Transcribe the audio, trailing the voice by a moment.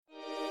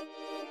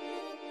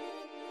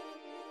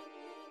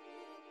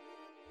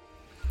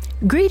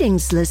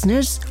Greetings,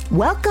 listeners.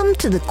 Welcome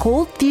to the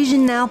Cold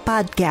Fusion Now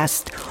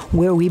podcast,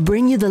 where we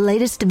bring you the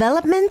latest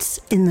developments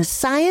in the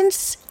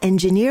science,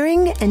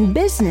 engineering, and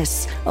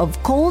business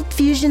of cold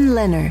fusion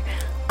LENR.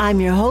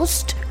 I'm your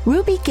host,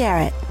 Ruby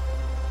Garrett.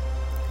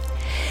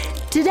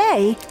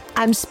 Today,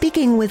 I'm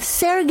speaking with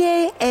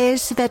Sergei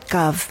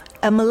Tcvetkov,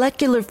 a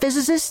molecular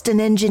physicist and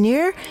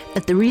engineer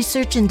at the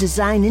Research and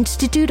Design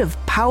Institute of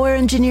Power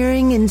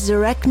Engineering in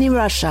Zherekny,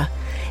 Russia.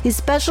 He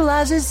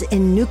specializes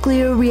in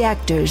nuclear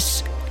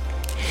reactors.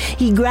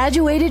 He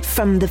graduated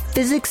from the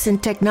Physics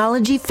and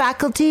Technology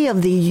faculty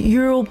of the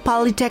Ural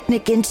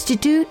Polytechnic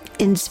Institute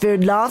in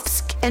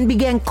Sverdlovsk and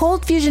began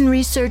cold fusion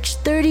research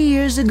 30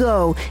 years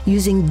ago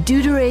using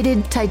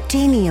deuterated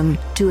titanium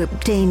to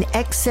obtain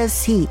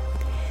excess heat.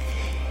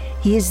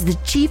 He is the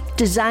chief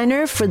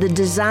designer for the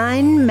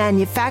design,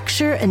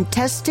 manufacture, and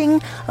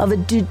testing of a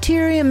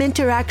deuterium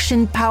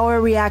interaction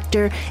power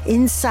reactor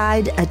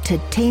inside a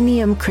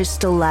titanium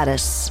crystal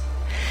lattice.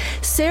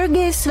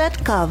 Sergei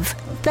Tcvetkov,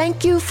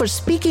 thank you for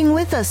speaking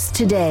with us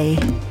today.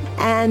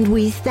 And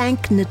we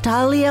thank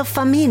Natalia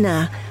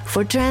Fomina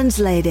for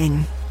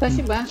translating.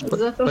 Спасибо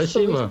за то, что вы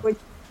сегодня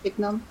к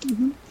нам.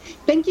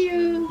 Thank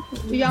you.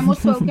 You are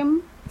most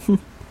welcome.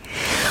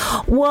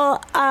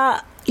 Well,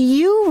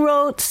 you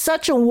wrote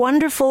such a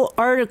wonderful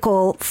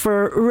article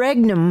for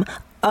Regnum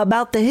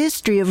about the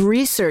history of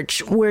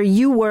research where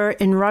you were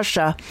in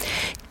Russia.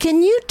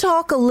 Can you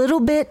talk a little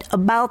bit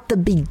about the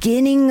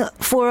beginning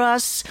for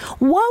us?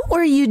 What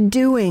were you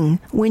doing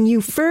when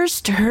you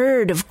first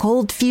heard of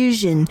cold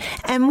fusion,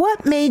 and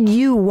what made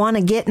you want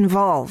to get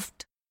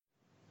involved?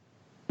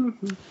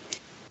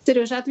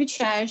 Сережа,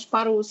 отвечаешь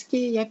по-русски,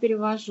 я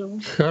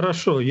перевожу.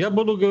 Хорошо, я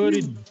буду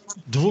говорить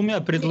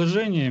двумя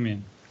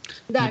предложениями.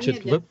 Да,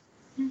 Значит,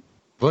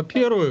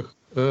 во-первых,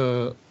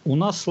 у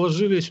нас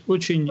сложились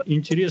очень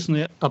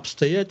интересные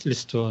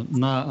обстоятельства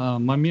на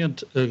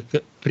момент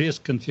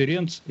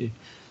пресс-конференции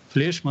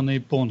Флешмана и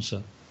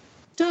Понса.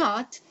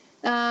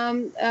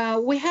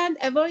 We had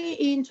a very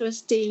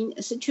interesting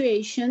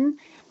situation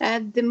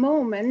at the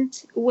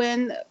moment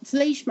when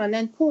Fleischmann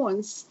and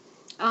Pons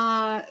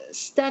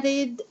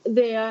started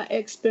their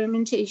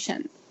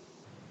experimentation.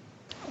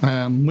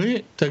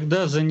 Мы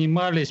тогда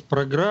занимались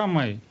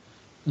программой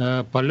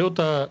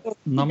полета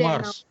на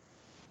Марс.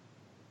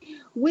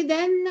 We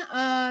then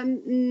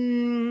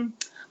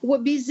were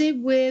busy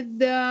with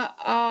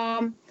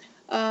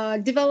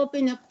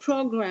developing a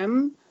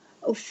program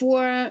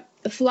for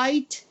a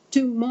flight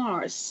to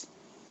Mars,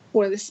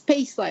 for the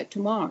space flight to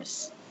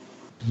Mars.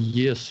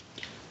 Yes.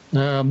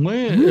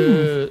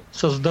 Мы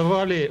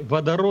создавали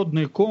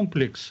водородный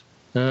комплекс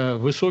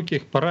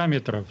высоких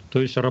параметров,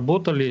 то есть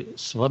работали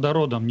с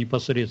водородом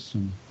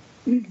непосредственно.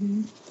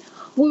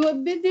 We were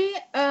busy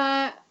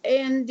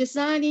in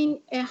designing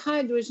a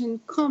hydrogen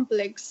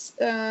complex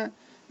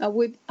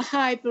with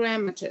high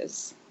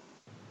parameters.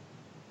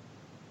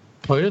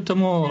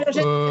 Поэтому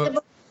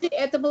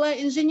это было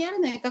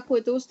инженерное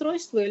какое-то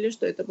устройство или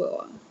что это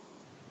было?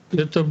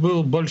 Это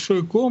был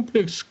большой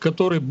комплекс,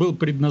 который был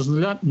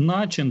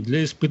предназначен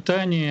для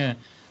испытания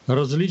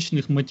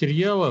различных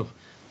материалов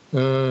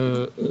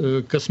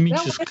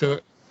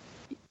космических.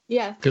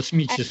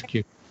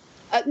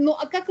 Ну,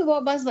 а как его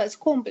обозвать?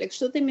 Комплекс.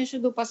 Что ты имеешь в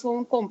виду по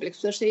слову комплекс?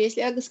 Потому что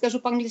если я скажу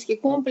по-английски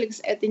комплекс,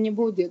 это не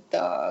будет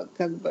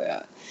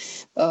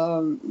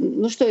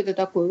ну что это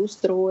такое?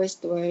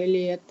 Устройство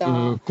или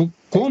это...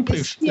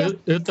 Комплекс —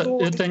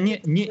 это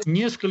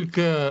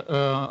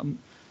несколько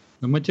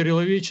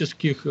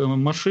материаловедческих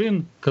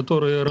машин,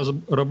 которые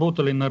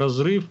работали на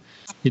разрыв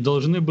и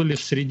должны были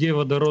в среде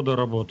водорода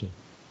работать.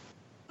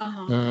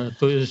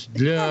 То есть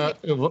для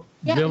вот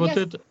этого...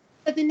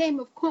 The name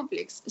of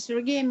complex,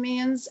 Sergei,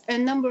 means a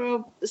number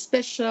of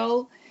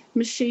special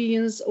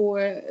machines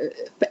or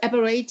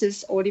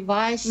apparatus or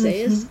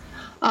devices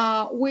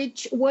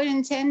which were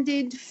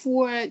intended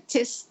for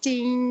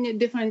testing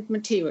different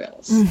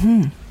materials.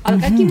 А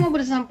каким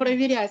образом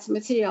проверять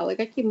материалы?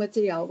 Какие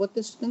материалы? Вот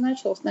ты что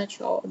начал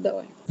сначала,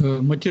 давай.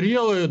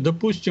 Материалы,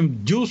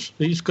 допустим, дюз,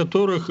 из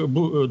которых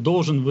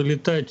должен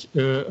вылетать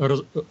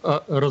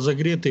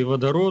разогретый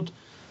водород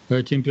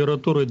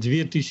температурой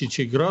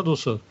 2000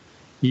 градусов,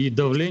 и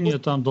давление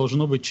там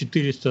должно быть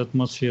 400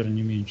 атмосфер,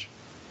 не меньше.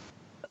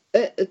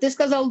 Ты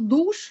сказал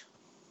душ?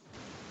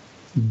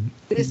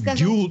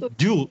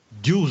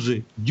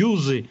 Дюзы.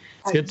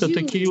 Это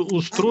такие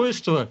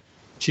устройства,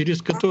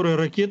 через которые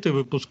ракеты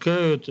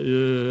выпускают,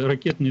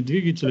 ракетные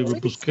двигатели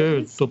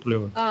выпускают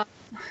топливо.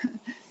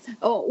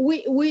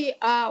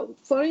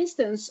 For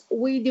instance,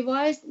 we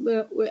devised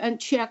and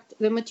checked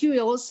the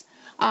materials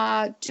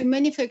to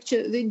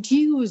manufacture the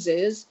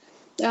juices,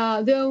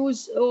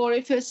 those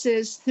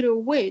orifices through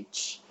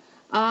which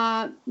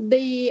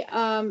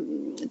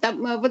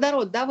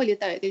водород, да,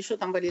 вылетает, или что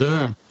там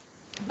вылетает?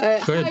 Да,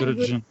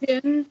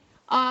 hydrogen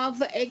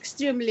of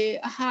extremely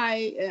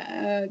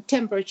high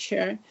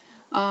temperature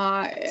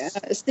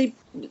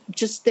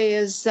just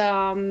is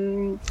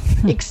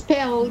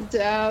expelled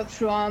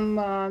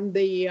from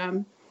the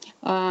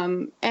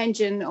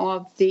engine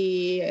of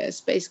the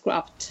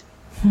spacecraft.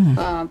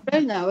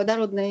 Правильно?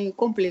 Водородный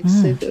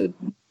комплекс — это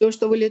то,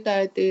 что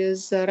вылетает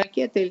из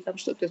ракеты или там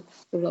что ты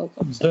сказал?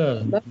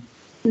 Да.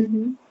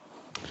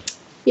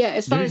 Yeah,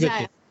 as far as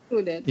I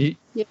understood it.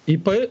 И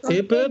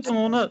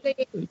поэтому у нас...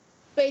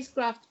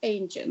 Spacecraft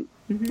engine.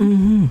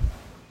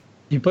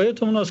 И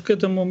поэтому у нас к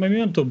этому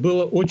моменту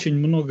было очень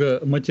много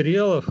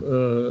материалов,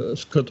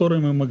 с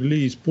которыми мы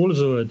могли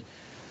использовать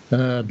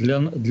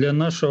для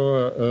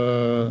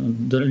нашего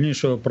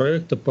дальнейшего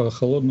проекта по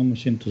холодному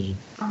синтезу.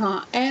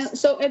 And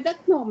so at that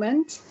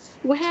moment,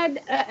 we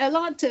had a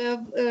lot of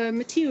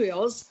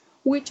materials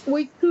which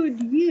we could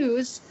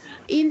use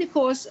in the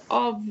course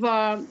of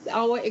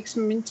our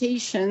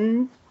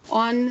experimentation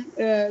on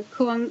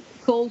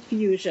cold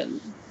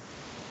fusion.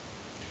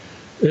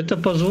 Это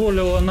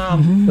позволило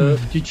нам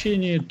в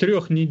течение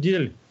 3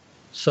 недель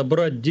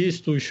собрать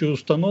действующую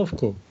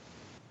установку.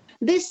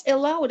 This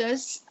allowed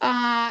us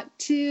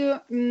to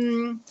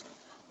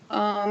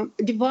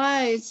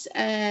devise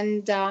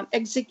and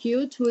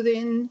execute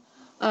within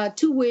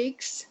 2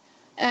 weeks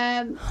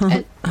an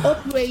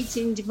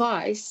operating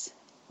device.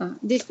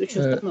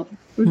 Действующую установку.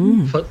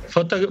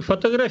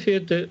 Фотографии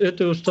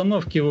этой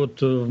установки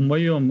вот в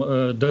моем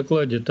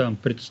докладе там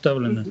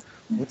представлены.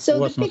 So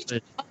the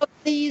picture of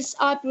this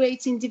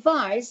operating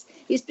device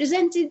is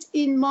presented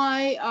in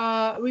my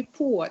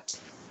report,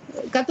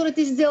 который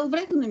ты сделал в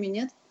Регнуме,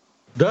 нет?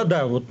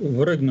 Да, вот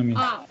в Регнуме.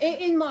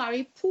 In my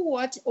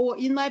report or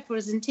in my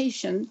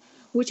presentation,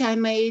 which I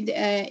made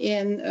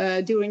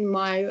during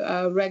my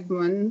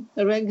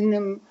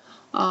Regnum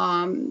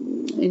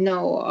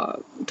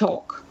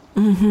talk.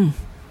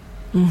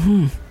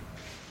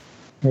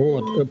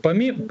 Вот.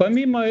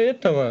 Помимо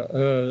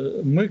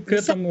этого, мы к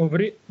этому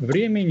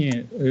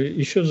времени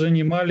еще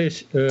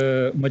занимались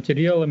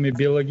материалами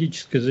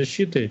биологической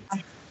защиты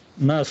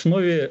на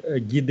основе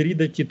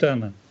гидрида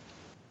титана.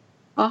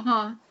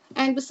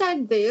 And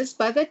besides this,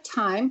 by that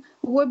time,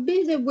 we were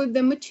busy with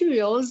the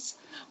materials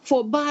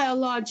for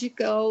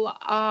biological,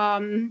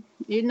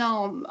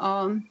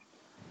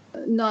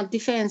 not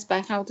defense,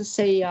 but how to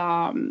say,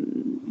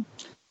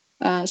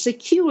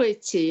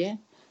 security.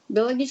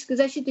 Биологической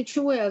защиты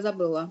чего я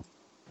забыла?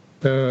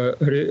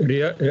 От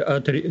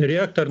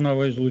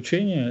реакторного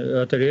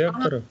излучения, от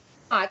реакторов.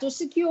 To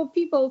secure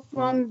people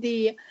from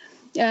the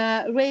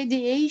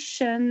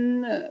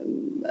radiation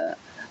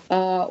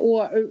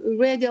or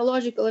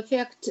radiological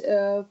effect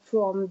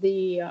from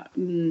the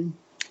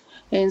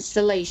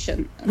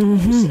installation.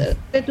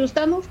 Это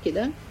установки,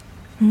 да?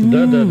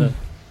 Да.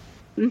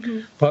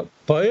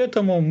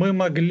 Поэтому мы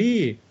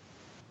могли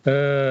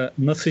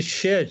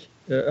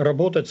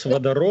работать с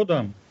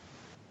водородом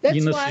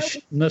и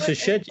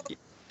насыщать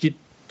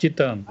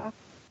титан.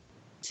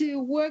 To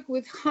work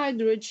with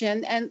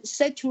hydrogen and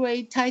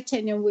saturate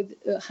titanium with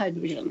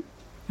hydrogen.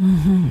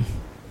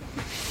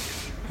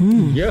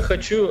 Я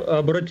хочу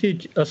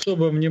обратить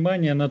особое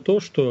внимание на то,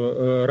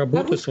 что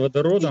работа с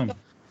водородом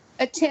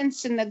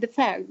attention at the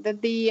fact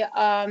that the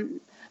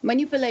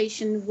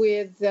manipulation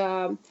with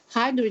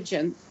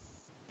hydrogen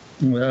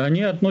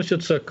они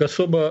относятся к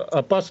особо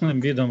опасным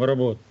видам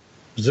работ,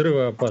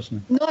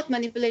 взрывоопасным. Not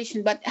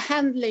manipulation, but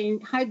handling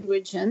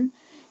hydrogen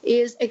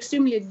is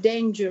extremely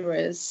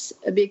dangerous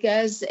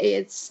because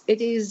it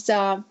is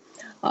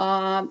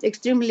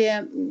extremely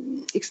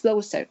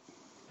explosive.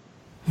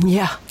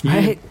 Yeah,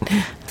 right.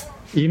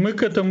 И мы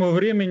к этому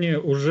времени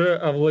уже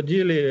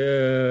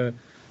овладели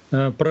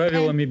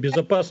правилами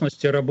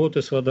безопасности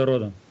работы с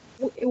водородом.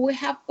 We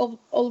have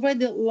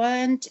already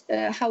learned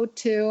how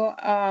to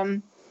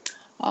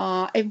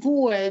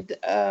avoid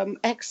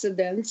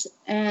accidents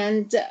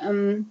and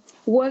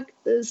work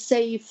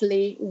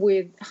safely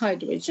with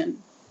hydrogen.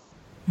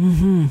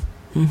 You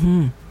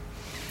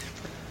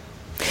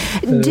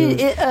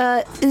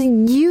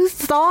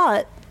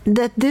thought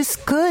that this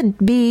could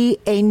be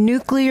a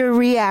nuclear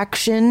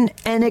reaction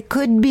and it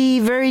could be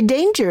very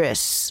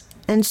dangerous,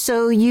 and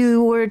so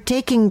you were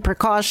taking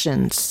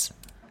precautions.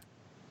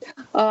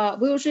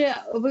 Вы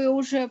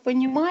уже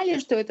понимали,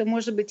 что это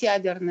может быть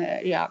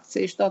ядерная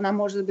реакция, и что она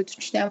может быть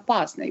очень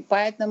опасной,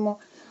 поэтому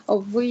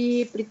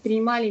вы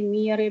предпринимали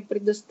меры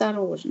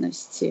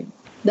предосторожности,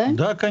 да?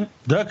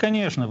 Да,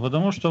 конечно,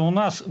 потому что у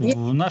нас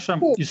в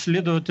нашем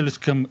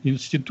исследовательском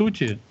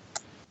институте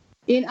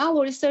In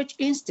our research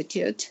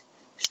institute,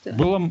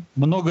 было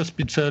много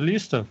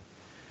специалистов,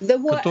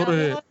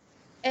 которые...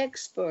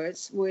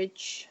 Experts,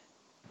 which...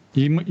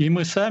 И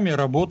мы сами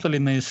работали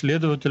на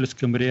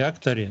исследовательском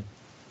реакторе.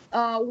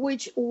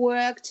 Which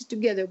worked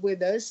together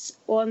with us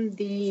on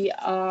the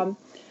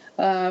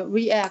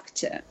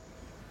reactor.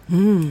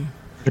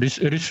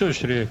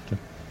 Research reactor.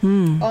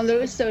 On the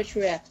research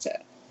reactor.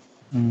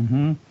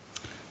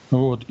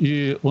 Вот.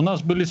 И у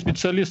нас были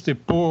специалисты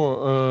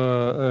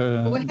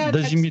по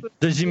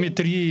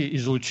дозиметрии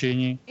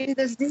излучений. In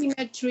the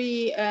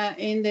dosimetry,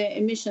 in the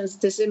emissions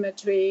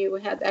dosimetry, we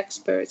had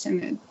experts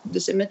in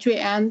dosimetry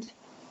and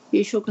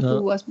еще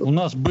кто у вас был? У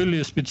нас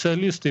были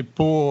специалисты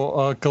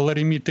по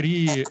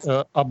калориметрии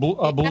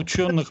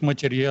облученных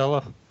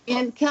материалов.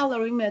 and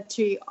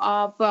calorimetry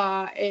of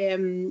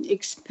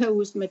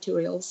exposed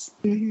materials.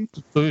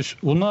 То есть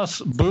у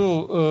нас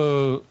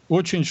был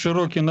очень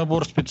широкий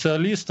набор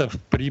специалистов,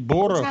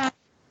 приборов.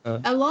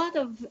 A lot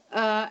of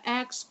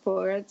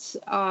experts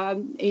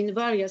in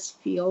various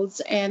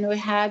fields, and we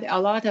had a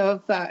lot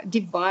of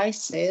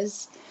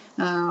devices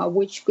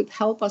which could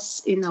help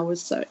us in our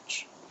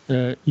research.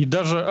 И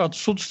даже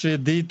отсутствие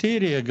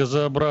дейтерия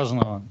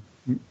газообразного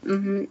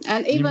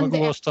не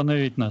могло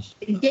остановить нас.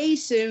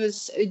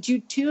 Gaseous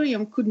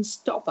deuterium couldn't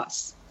stop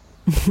us.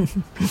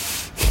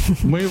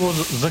 Мы его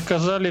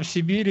заказали в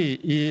Сибири,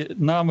 и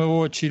нам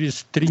его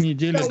через 3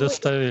 недели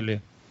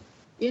доставили.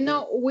 You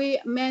know, we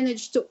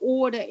managed to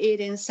order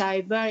it in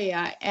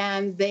Siberia,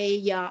 and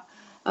they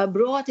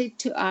brought it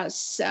to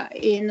us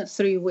in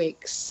 3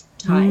 weeks'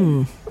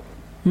 time.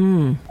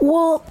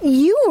 Well,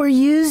 you were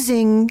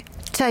using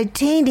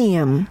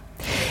titanium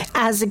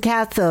as a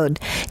cathode.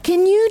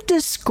 Can you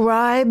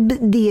describe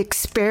the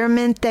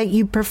experiment that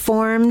you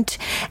performed,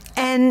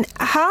 and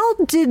how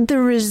did the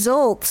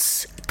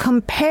results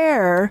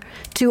compare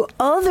to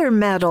other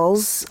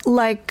metals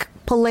like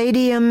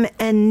palladium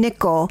and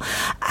nickel?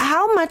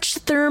 How much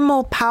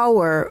thermal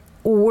power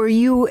were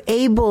you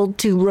able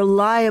to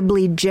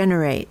reliably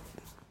generate?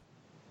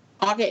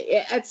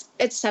 Okay,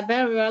 it's a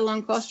very, very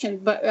long question,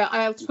 but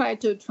I'll try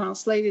to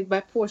translate it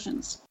by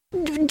portions.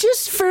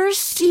 Just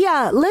first,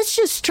 let's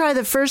just try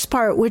the first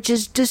part, which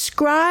is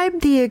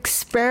describe the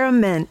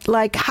experiment.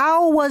 Like,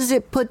 how was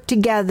it put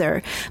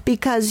together?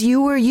 Because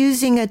you were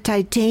using a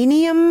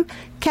titanium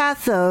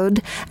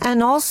cathode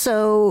and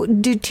also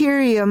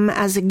deuterium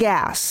as a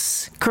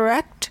gas,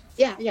 correct?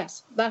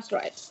 Yes, that's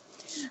right.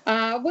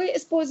 Вы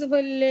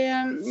использовали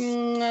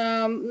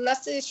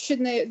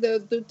насыщенный,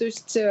 то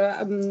есть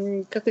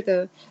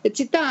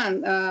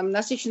титан,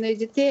 насыщенный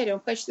deuterium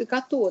в качестве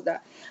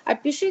катода.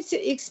 Опишите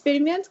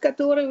эксперимент,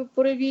 который вы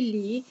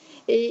провели,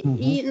 и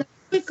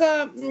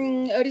насколько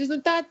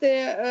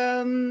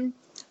результаты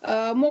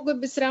могут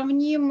быть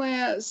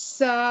сравнимы с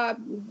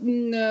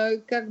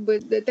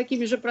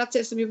такими же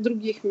процессами в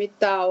других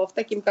металлах,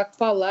 таким как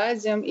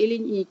палладиум или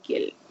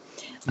никель.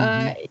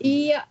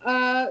 И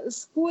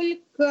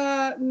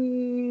сколько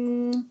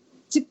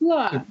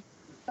тепла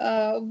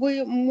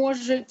вы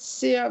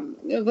можете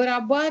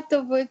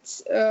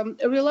вырабатывать,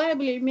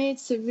 reliably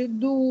имеется в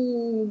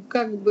виду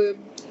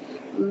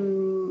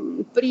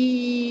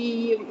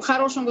при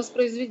хорошем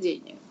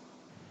воспроизведении,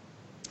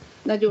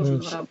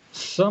 надежном работе.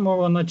 С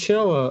самого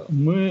начала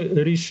мы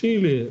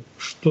решили,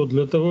 что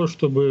для того,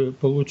 чтобы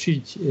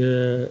получить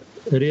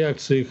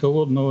реакции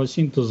холодного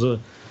синтеза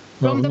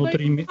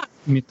внутри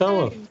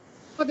металлов,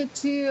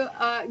 to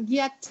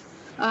get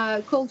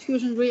cold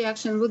fusion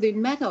reaction within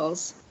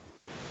metals,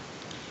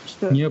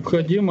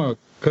 необходимо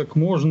как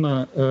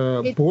можно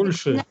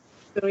больше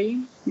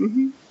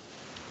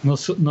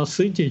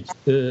насытить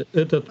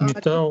этот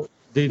металл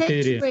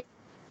дейтерием.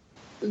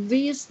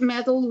 This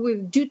metal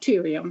with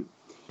deuterium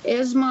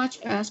as much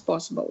as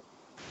possible.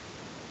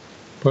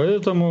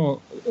 Поэтому,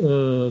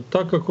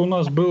 так как у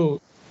нас был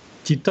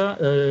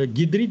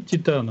гидрид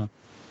титана,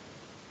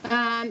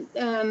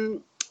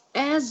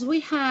 as we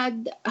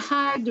had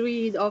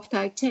hydride of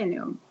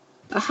titanium,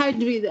 как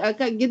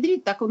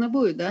гидрид, так он и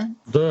будет, да?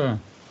 Да.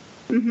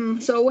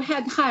 So we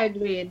had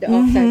hydride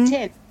of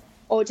titanium.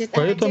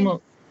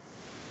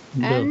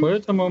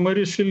 Поэтому мы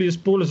решили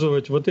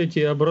использовать вот эти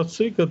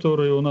образцы,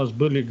 которые у нас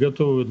были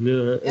готовы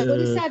для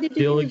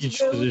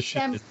биологической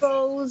защиты.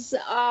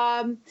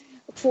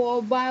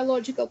 For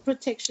biological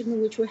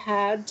protection, which we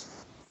had.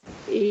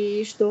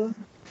 И что?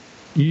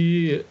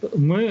 И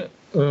мы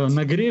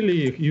нагрели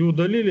их и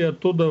удалили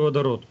оттуда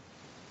водород.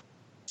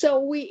 So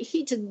we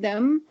heated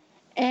them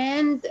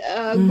and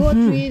got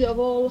rid of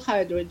all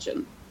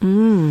hydrogen.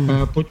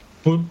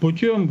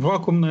 Путем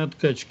вакуумной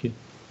откачки.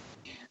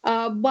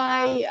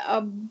 By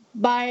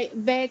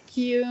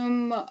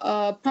vacuum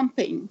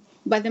pumping,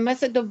 by the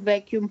method of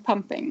vacuum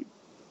pumping.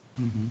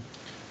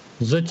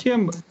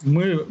 Затем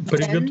мы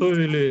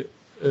приготовили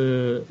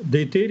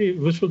дейтерий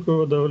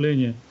высокого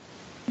давления.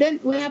 Then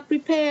we have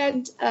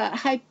prepared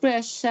high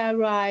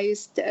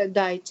pressurized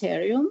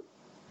deuterium.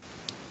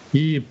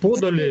 И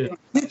подали,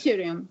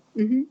 deuterium.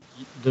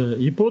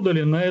 И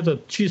подали на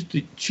этот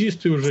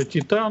чистый уже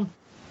титан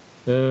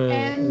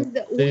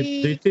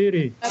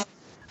дейтерий.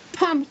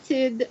 Pumped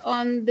it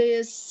on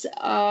this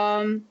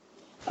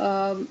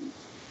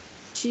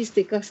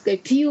чистый, как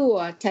сказать,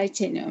 pure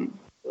titanium.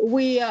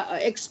 We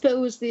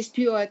exposed this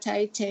pure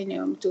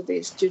titanium to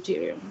this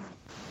deuterium.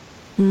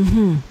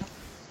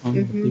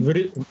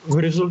 В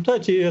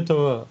результате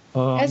этого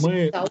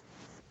мы,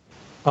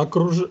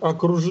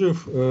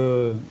 окружив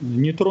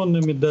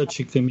нейтронными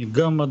датчиками,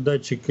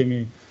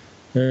 гамма-датчиками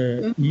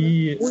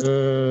и...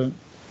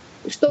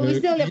 Что вы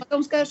сделали, а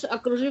потом скажешь,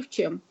 окружив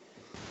чем?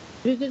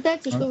 В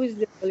результате что вы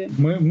сделали?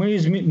 Мы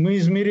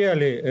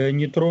измеряли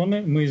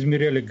нейтроны, мы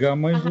измеряли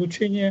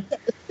гамма-излучение.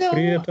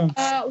 При этом...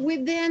 We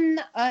then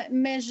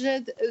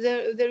measured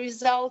the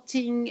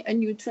resulting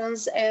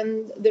neutrons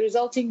and the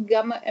resulting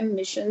gamma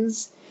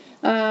emissions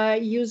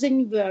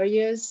using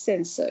various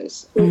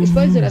sensors.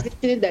 Используя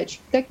различные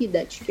датчики. Какие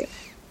датчики?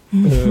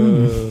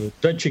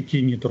 Датчики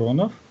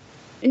нейтронов.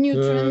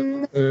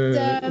 Neutron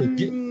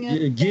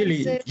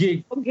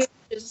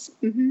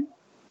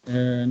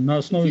на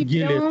основе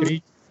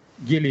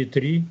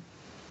гелия-3.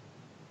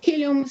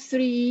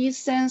 Helium-3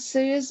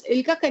 sensors.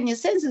 Или как они?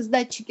 Sensors,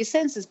 датчики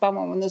sensors,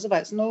 по-моему,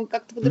 называются. Но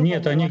как-то по-другому.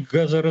 Нет, они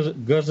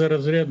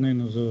газоразрядные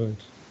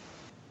называются.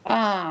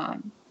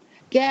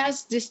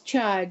 Gas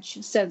discharge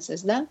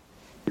sensors, да?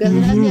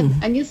 Газоразрядные.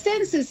 Они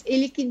sensors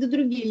или какие-то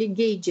другие, или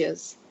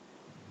gauges?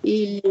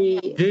 Или...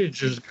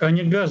 Gauges,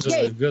 они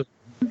газовые.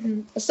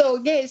 So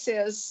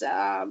gases,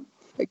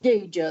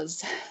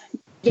 gauges.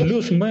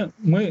 Плюс мы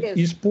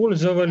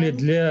использовали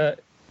для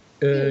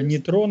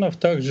нейтронов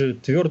также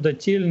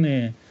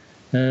твердотельные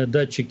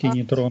датчики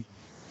нейтронов.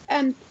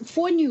 And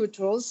for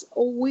neutrals,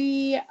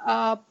 we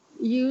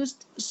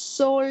used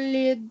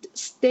solid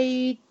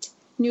state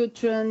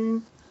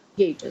neutron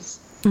gauges.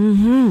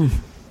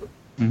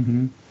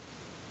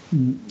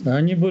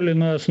 Они были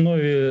на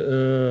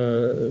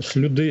основе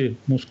слюды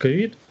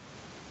мусковит.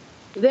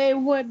 They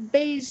were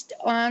based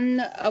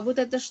on... вот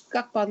это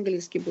как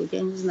по-английски будет?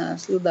 Я не знаю,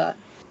 слюда.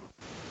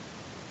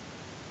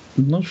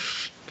 Ну,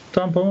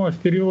 там, по-моему, в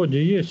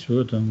переводе есть в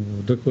этом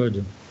в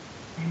докладе.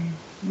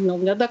 Но у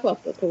меня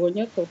доклад такого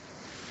нету.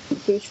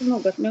 Ты очень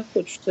много от меня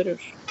хочешь,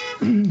 Сереж.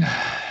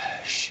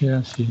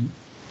 Сейчас я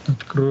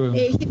открою.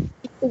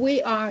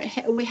 We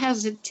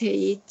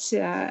hesitate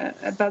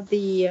about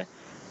the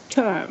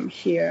term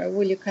here.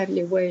 Will you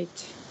kindly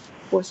wait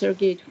for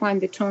Sergei to find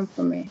the term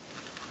for me?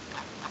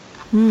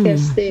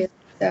 There's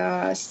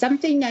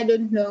something I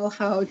don't know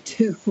how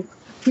to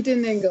put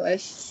in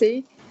English.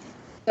 See?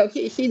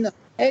 Okay, he knows.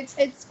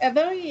 It's a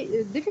very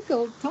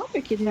difficult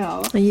topic, you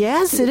know.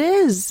 Yes, it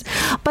is.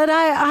 But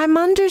I'm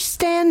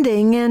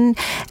understanding,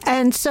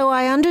 and so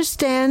I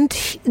understand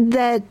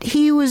that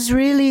he's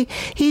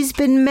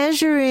been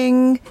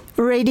measuring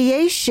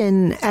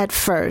radiation at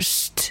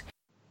first.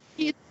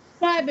 He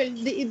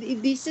described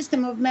the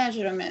system of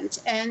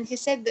measurement, and he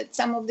said that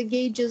some of the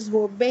gauges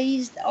were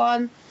based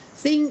on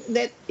thing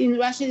that in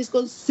Russian is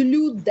called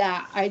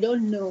sluda. I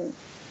don't know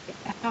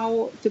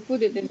how to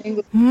put it in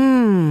English.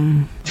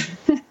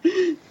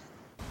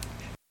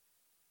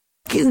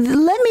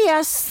 Let me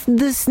ask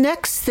this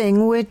next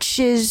thing, which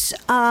is,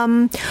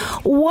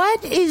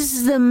 what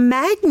is the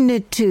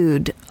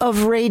magnitude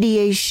of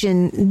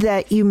radiation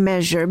that you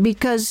measure?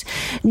 Because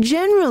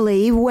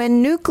generally,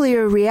 when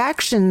nuclear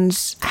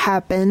reactions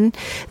happen,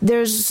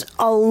 there's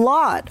a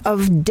lot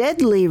of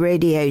deadly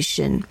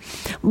radiation.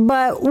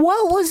 But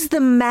what was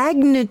the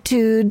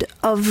magnitude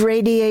of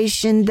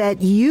radiation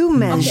that you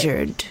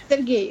measured?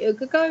 Сергей,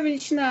 какова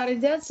величина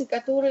радиации,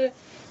 которая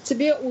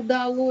тебе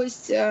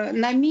удалось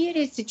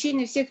намерить в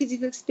течение всех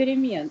этих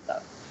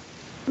экспериментов?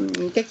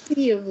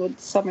 Какие вот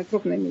самые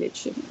крупные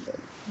величины?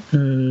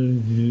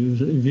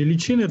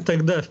 Величины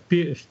тогда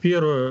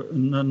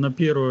на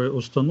первой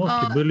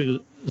установке были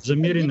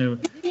замерены.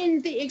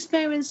 In the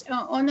experiments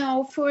on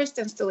our first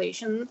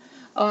installation,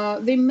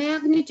 the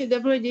magnitude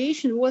of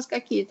radiation was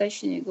какие,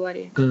 точнее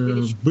говоря?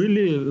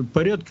 Были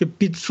порядка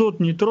 500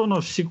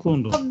 нейтронов в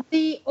секунду. Of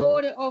the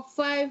order of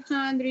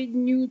 500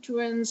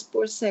 neutrons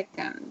per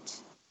second.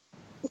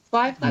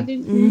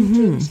 500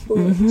 neutrons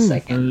per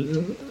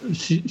second.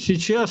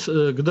 Сейчас,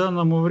 к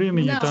данному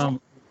времени, там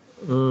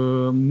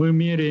мы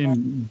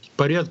меряем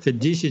порядка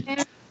 10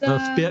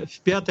 в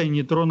пятой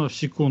нейтронов в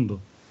секунду.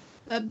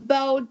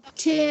 About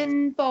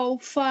 10 power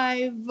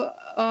 5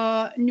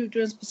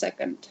 neutrons per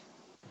second.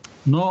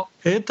 Но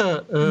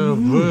это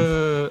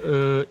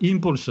в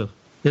импульсах.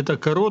 Это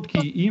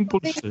короткие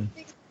импульсы.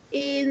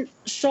 In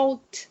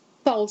short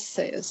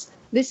pulses.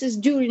 This is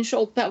during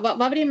short pulses.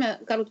 Во время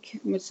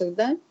коротких импульсов,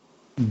 да?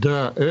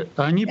 Да,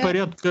 они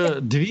порядка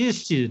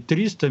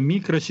 200-300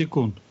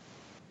 микросекунд.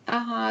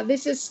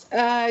 This is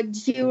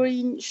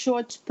during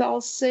short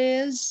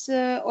pulses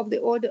of the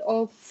order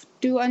of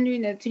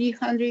 200 and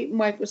 300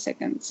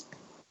 microseconds.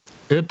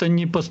 Это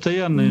не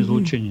постоянное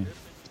излучение.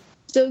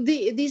 So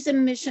this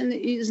emission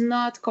is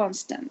not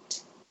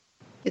constant.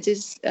 It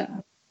is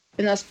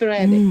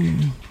sporadic.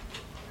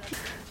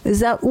 Is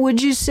that?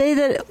 Would you say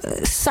that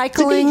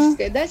cycling?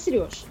 Циклическое, да,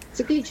 Сереж?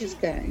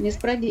 Циклическое, не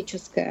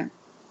спорадическое.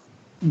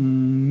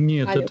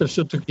 Нет, это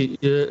все-таки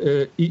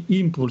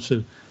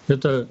импульсы.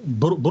 Это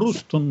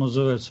бруст, он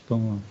называется,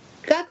 по-моему.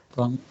 Как?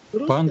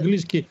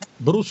 По-английски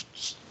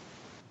бруст.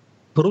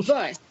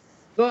 Burst.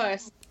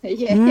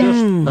 Yeah.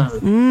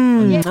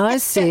 I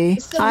see.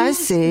 So I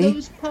see.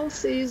 Those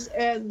pulses,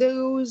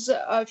 those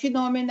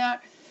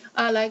phenomena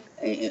are like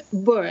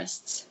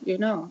bursts, you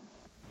know.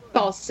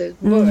 Pulses,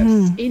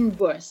 bursts, in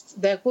bursts.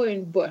 They occur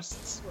in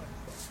bursts.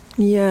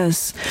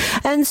 Yes.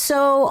 And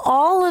so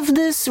all of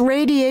this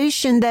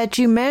radiation that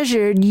you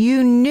measured,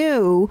 you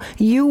knew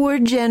you were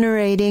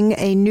generating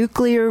a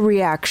nuclear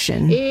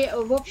reaction. И,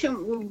 в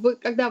общем,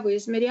 когда вы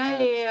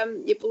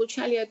измеряли и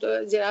получали эту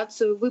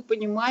радиацию, вы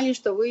понимали,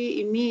 что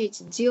вы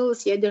имеете дело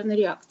с ядерной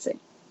реакцией.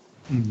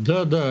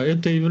 Да,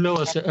 это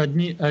являлось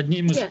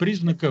одним из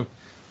признаков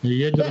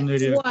ядерной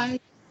реакции.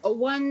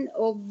 one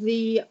of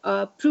the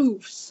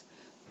proofs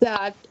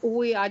that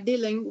we are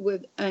dealing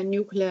with a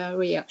nuclear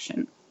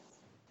reaction.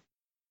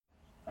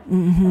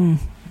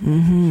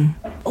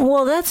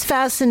 Well, that's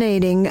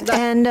fascinating.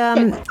 And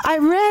I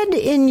read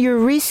in your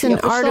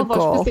recent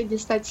article,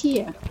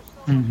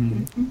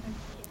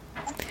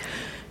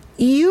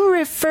 you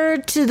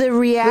referred to the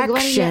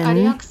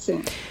reaction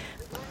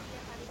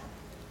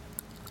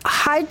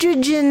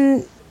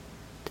hydrogen,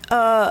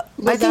 I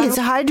think it's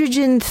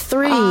hydrogen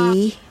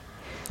 3,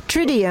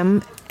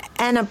 tritium,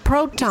 and a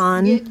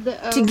proton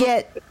to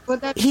get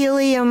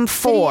helium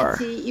 4.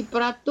 И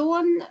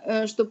протон,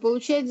 что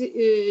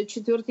получает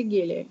четвертый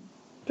гелий.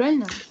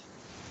 Правильно?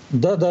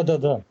 Да.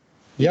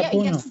 Я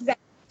понял.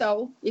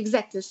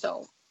 Exactly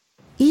so.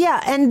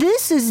 Yeah, and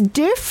this is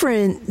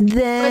different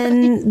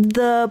than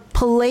the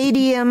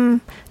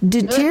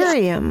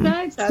palladium-deuterium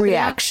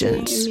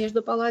reactions,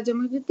 Между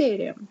палладием и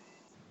deuterium.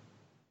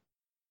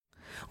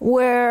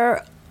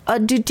 where a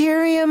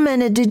deuterium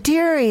and a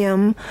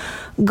deuterium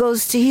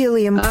goes to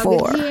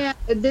helium-4.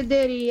 Где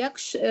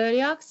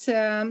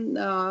DD-реакция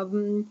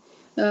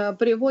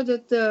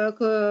приводит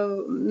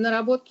к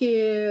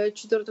наработке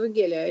четвертого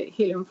гелия,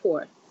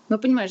 helium-4. Ну,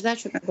 понимаешь, да,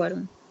 что я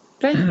говорю?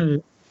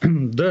 Правильно?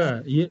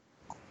 Да.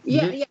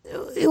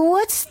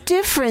 What's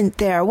different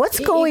there? What's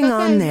going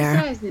on there?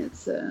 Какая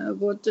разница?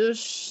 Вот,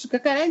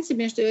 какая разница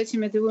между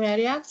этими двумя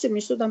реакциями,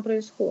 что там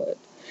происходит?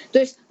 То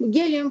есть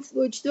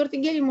четвертый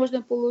гелий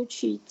можно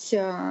получить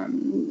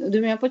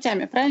двумя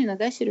путями, правильно,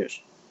 да,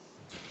 Сереж?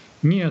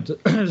 Нет,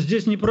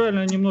 здесь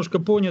неправильно немножко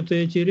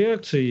поняты эти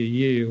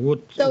реакции.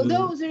 So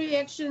those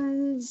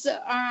reactions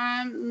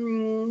are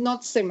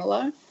not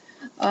similar.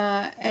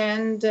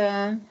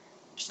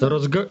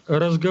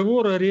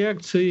 Разговор о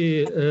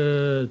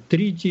реакции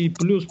тритий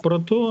плюс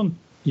протон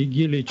и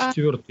гелий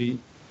четвертый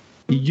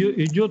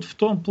идет в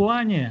том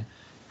плане,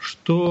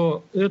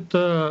 что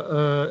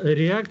эта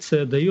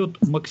реакция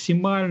дает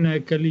максимальное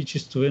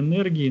количество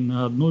энергии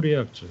на одну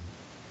реакцию.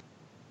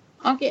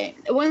 Okay,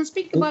 when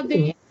speak about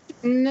the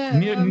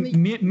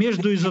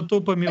между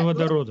изотопами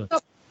водорода.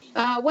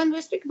 When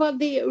we speak about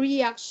the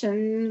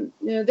reaction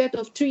that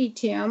of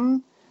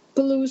tritium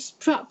plus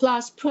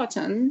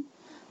proton,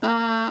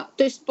 то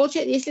есть,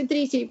 получается, если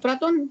тритий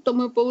протон, то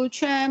мы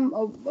получаем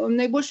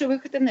наибольший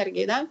выход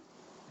энергии, да?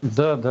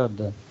 Да.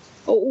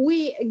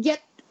 We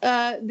get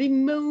the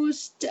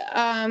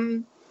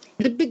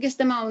biggest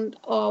amount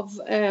of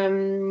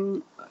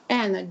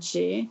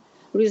energy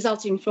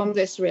resulting from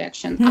this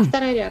reaction. А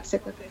вторая реакция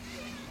какая?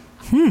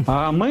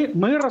 А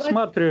мы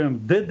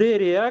рассматриваем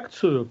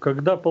ДД-реакцию,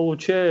 когда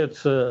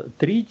получается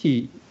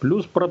тритий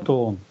плюс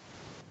протон.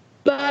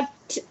 But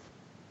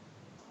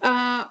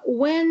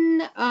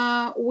when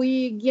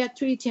we get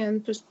tritium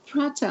plus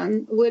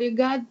proton, we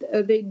regard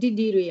the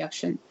DD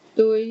reaction.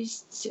 То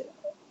есть,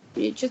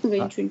 я, честно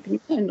говоря, ничего не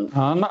понимаю.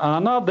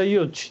 Она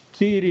дает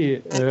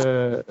 4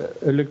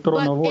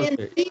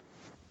 электроновольта.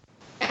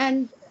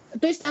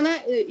 То есть она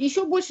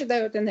еще больше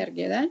дает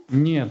энергии, да?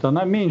 Нет,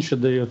 она меньше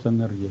дает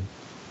энергии.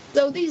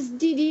 So this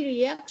DD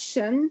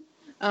reaction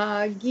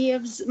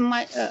gives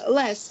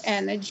less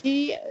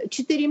energy.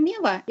 4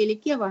 мева или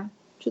кева?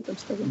 Что там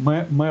сказал?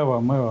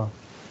 Мева.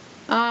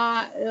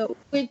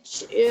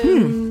 Which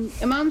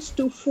amounts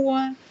to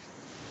 4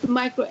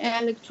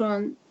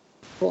 microelectron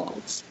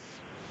volts.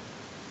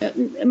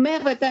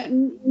 Мева — это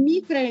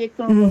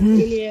микроэлектрон вольт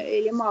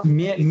или макро?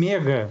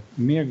 Мега.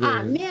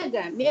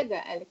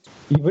 Мегаэлектрон.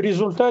 И в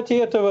результате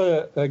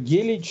этого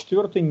гелий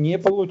четвертый не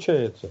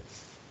получается.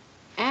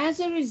 As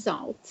a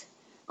result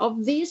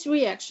of this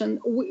reaction,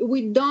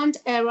 we don't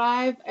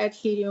arrive at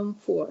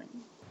helium-4.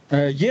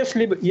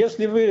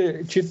 Если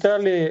вы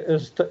читали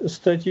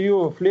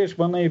статью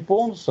Флейшмана и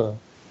Понса,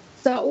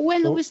 so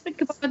when we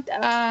speak about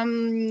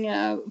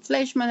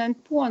Fleischmann and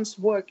Pons'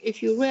 work,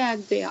 if you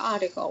read the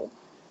article,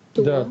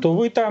 то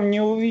вы там не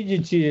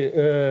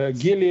увидите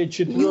гелия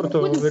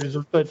четвертого в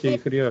результате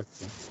их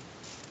реакции.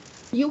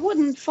 You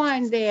wouldnь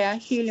find their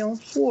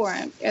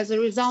helium-4 as a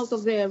result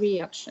of their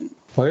reaction.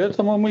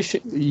 Поэтому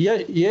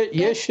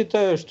я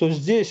считаю, что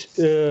здесь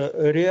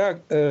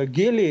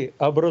гелий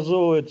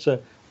образовывается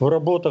в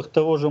работах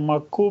того же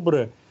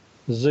Маккубре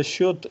за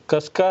счет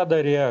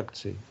каскада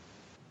реакций.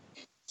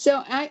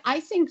 So I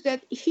think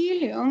that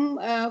helium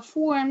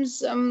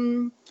forms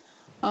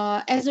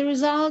as a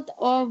result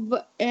of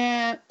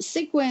a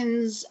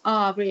sequence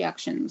of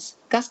reactions.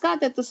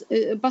 Каскад — это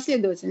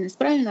последовательность,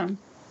 правильно?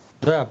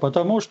 Да,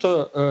 потому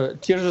что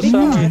те же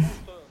самые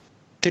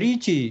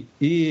тритий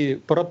и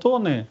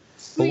протоны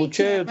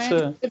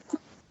получаются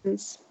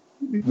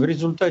в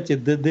результате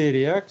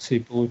ДД-реакции,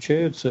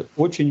 получаются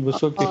очень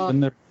высоких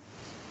энергий.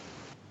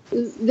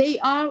 They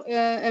are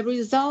a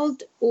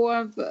result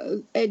of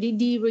a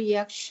DD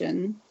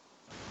reaction.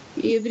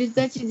 И в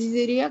результате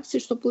DD-реакции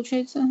что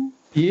получается?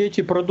 И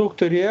эти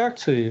продукты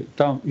реакции,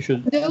 там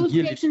еще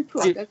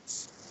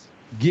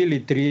гелий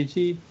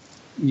третий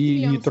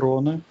и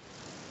нейтроны,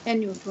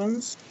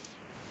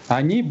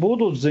 они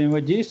будут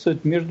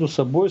взаимодействовать между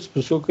собой с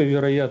высокой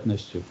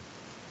вероятностью.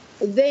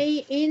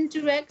 They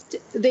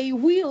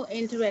will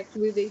interact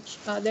with each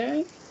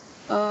other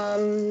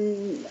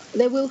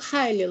they will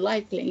highly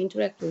likely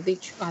interact with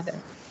each other.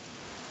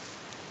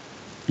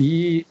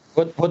 И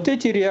вот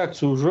эти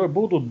реакции уже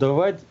будут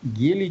давать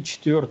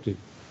гелий-4.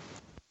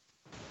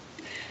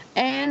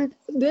 And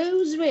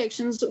those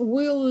reactions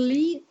will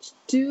lead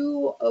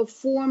to a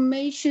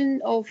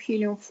formation of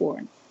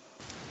helium-4.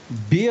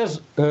 Без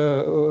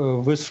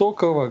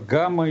высокого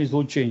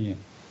гамма-излучения,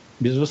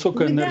 без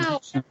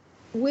высокоэнергичного.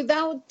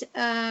 Without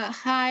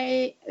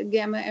high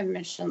gamma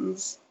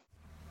emissions.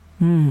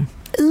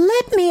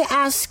 Let me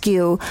ask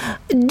you,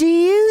 do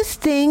you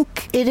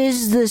think it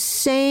is the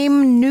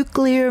same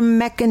nuclear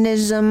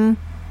mechanism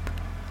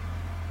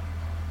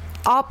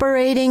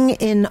operating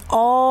in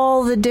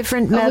all the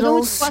different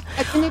metals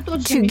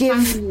to give...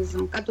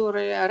 механизм,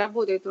 который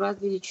работает в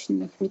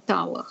различных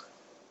металлах.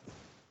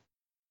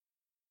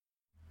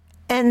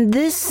 And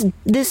this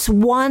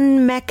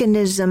one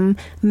mechanism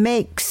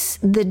makes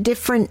the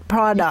different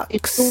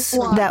products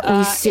that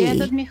we see.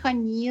 Этот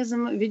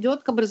механизм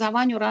ведет к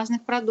образованию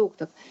разных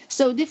продуктов.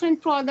 So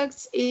different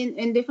products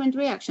in different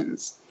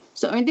reactions.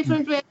 So in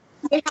different reactions,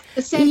 they have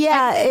the same.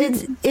 Yeah,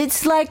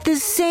 it's like the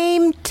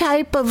same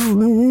type of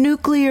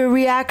nuclear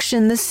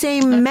reaction, the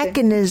same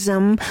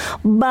mechanism,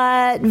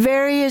 but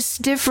various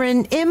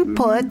different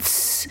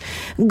inputs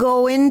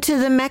go into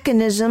the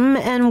mechanism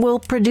and will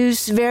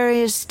produce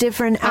various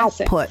different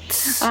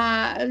outputs.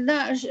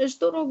 Да,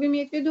 что Роб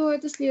имеет в виду,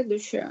 это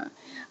следующее.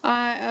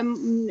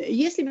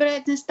 Есть ли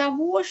вероятность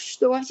того,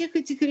 что во всех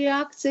этих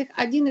реакциях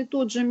один и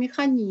тот же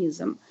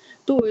механизм,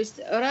 то есть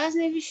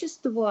разные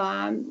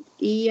вещества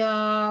и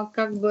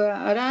как бы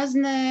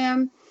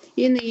разная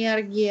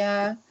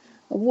энергия,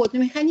 вот, но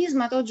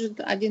механизм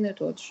один и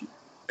тот же.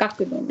 Как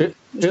ты думаешь?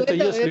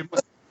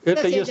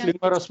 Это если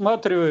мы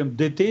рассматриваем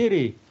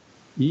дейтерий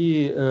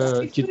и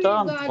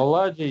титан,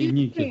 палладий и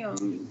никель.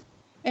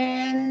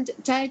 And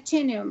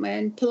titanium,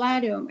 and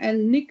palladium,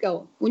 and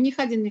nickel. У них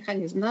один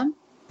механизм, да?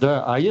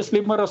 Да, а если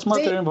мы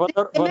рассматриваем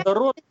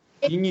водород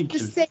и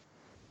никель.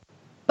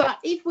 But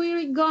if we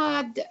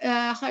regard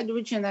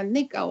hydrogen and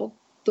nickel,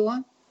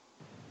 то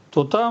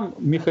там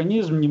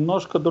механизм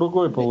немножко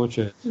другой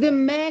получается. The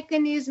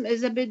mechanism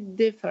is a bit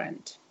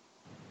different.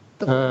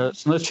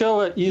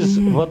 Сначала из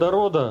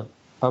водорода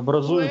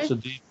образуется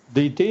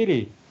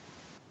дейтерий.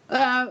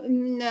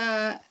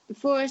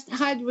 First,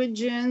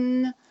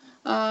 hydrogen,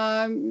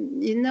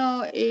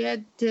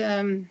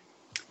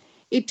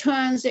 it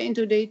turns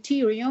into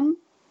deuterium,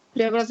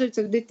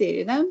 преобразуется в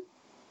дейтерий, да?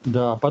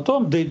 Да,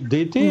 потом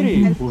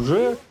дейтерий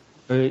уже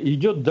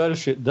идет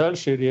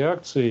дальше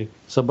реакции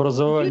с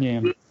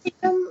образованием.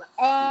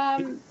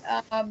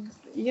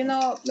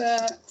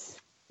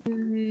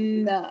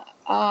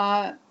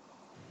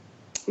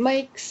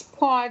 Makes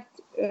a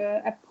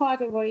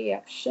part of a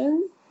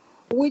reaction,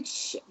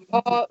 which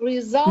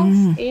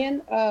results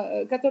in,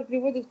 который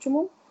приводит к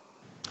чему?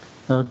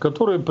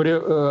 Который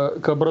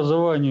к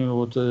образованию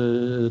вот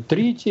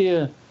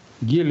трития,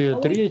 гелия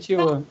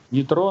третьего,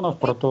 нейтронов,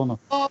 протонов.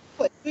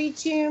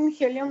 Tritium,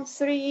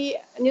 helium-3,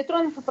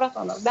 нейтронов и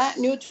протонов, да?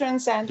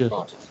 Neutrons and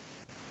protons.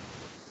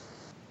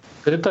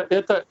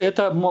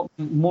 Это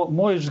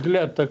мой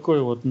взгляд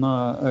такой вот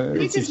на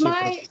эти все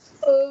процессы.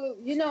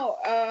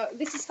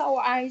 This is how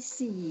I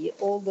see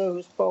all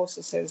those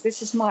processes.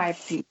 This is my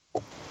opinion.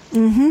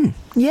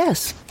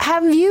 Yes.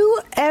 Have you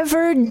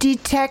ever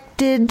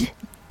detected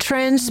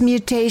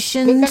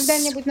transmutations? Вы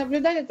когда-нибудь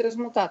наблюдали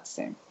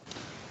трансмутации?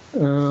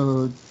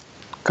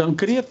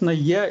 Конкретно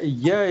я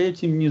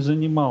этим не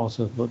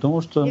занимался,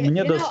 потому что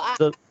мне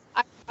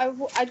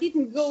I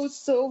didn't go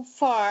so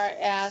far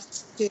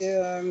as to,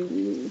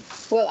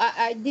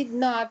 I did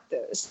not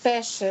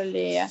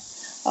especially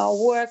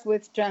work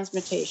with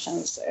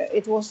transmutations.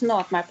 It was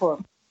not my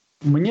purpose.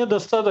 Мне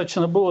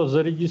достаточно было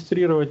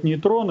зарегистрировать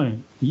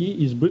нейтроны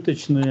и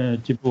избыточное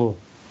тепло.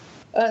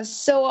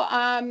 So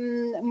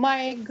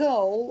my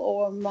goal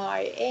or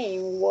my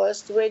aim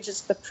was to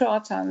register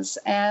protons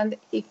and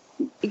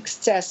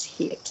excess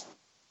heat.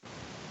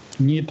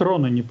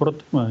 Нейтроны, не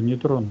протоны, а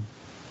нейтроны.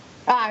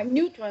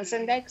 Neutrons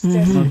and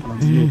excess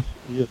heat.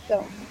 Yes.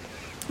 So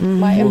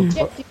my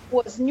objective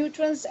was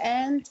neutrons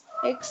and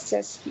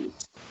excess heat.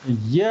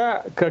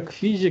 Я, как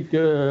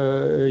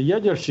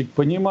физик-ядерщик,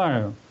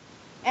 понимаю,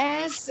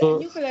 As a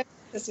nuclear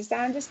physicist,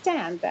 I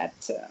understand that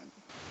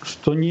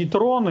что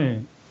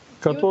нейтроны,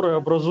 которые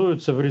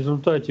образуются в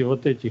результате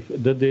вот этих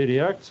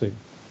ДД-реакций,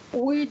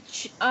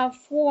 which are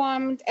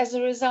formed as a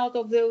result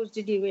of those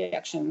DD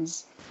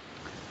reactions,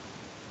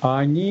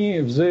 они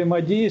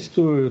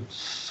взаимодействуют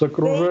с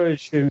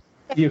окружающими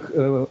их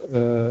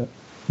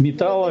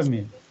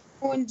металлами.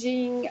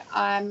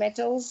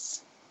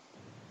 Metals.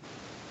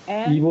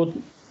 И вот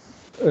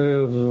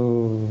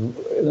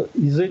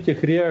из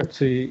этих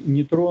реакций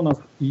нейтронов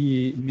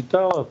и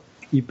металлов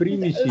и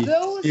примесей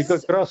и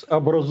как раз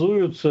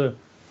образуются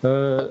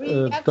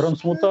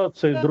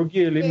трансмутации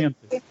другие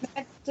элементы.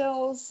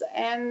 Metals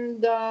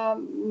and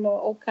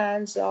all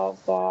kinds of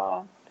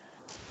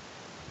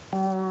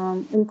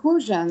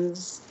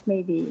inclusions,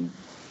 maybe.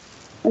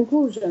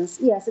 Inclusions,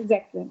 yes,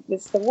 exactly,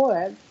 that's the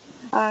word.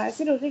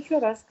 Сережа, еще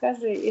раз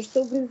скажи, и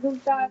что в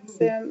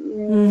результате...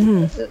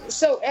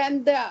 So,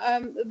 and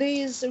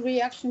this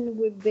reaction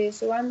with the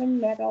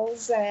surrounding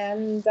metals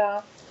and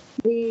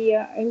the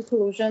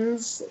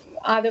inclusions,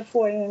 other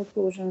foreign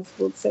inclusions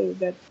would say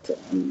that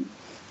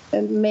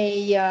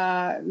may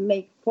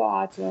make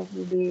part of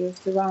the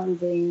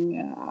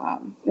surrounding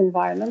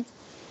environment,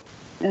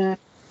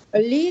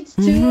 lead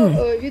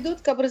to,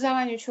 ведут к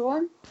образованию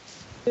чего,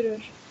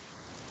 Сереж?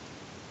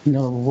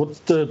 Вот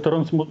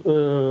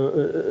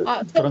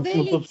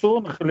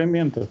трансмутационных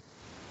элементов.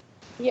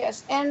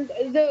 Yes, and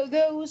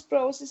those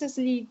processes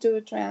lead to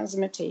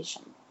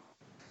transmutation.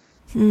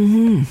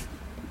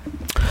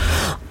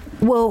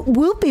 Well,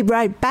 we'll be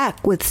right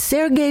back with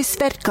Sergei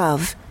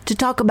Tcvetkov to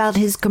talk about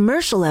his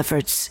commercial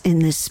efforts in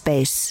this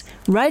space,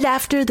 right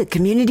after the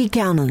community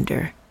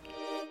calendar.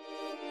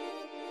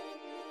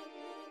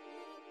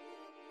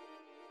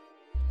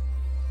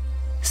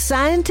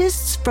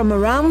 Scientists from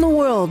around the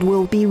world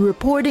will be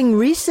reporting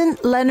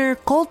recent LENR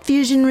cold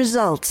fusion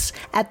results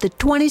at the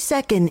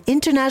 22nd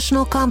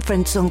International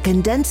Conference on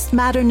Condensed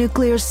Matter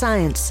Nuclear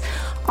Science,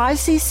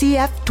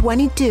 ICCF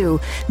 22,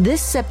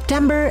 this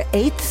September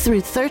 8th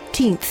through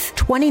 13th,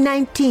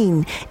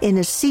 2019, in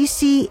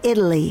Assisi,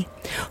 Italy.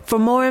 For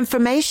more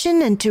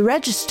information and to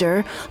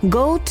register,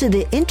 go to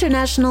the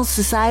International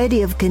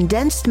Society of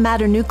Condensed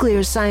Matter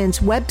Nuclear Science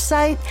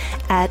website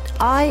at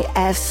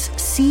iscmns.org.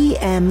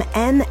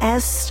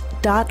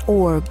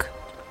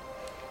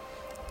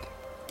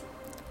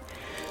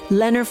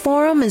 LENR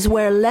Forum is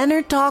where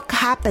LENR Talk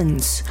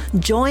happens.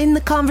 Join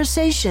the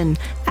conversation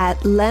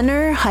at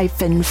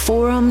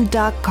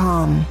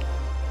lenr-forum.com.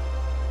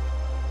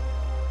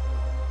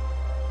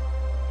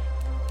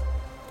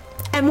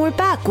 And we're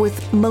back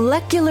with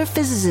molecular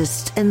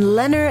physicist and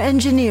LENR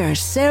engineer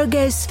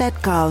Sergei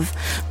Tcvetkov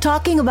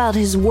talking about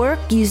his work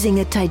using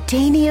a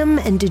titanium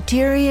and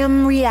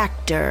deuterium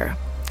reactor.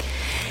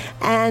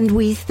 And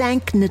we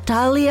thank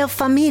Natalia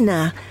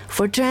Fomina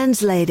for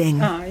translating.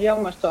 You're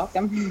most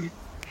welcome.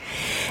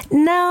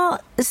 Now,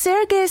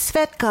 Sergei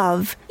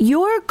Tcvetkov,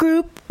 your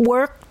group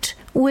worked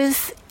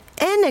with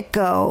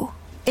ENECO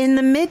in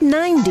the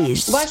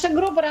mid-90s. Ваша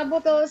группа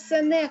работала с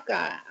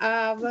ENECO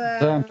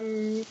в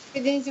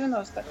середине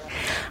 90-х.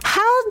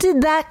 How did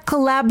that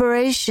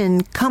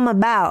collaboration come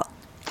about?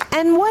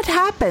 And what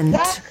happened?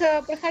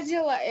 Как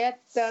проходило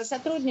это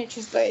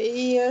сотрудничество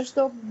и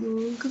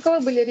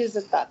каковы были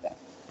результаты?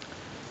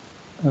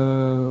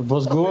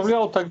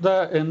 Возглавлял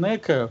тогда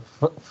ENECO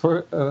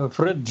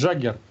Фред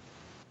Джаггер.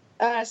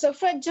 So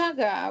Fred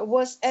Jagger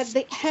was at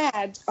the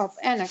head of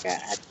ENECO.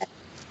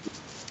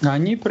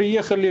 Они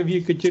приехали в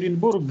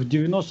Екатеринбург в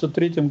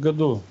 93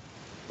 году.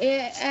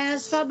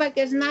 As far back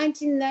as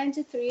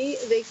 1993,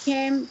 they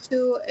came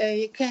to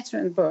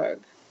Ekaterinburg.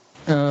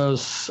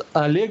 С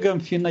Олегом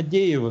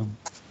Финадеевым.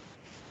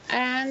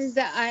 And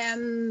I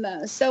am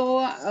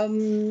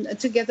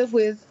together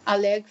with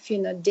Oleg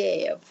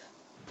Finadeyev.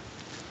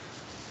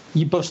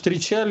 И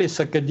повстречались с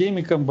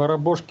академиком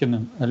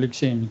Барабошкиным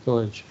Алексеем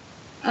Николаевичем.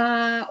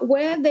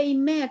 Where they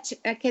met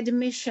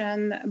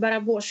academician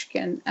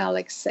Baraboshkin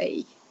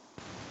Alexei.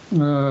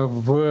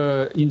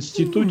 В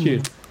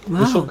институте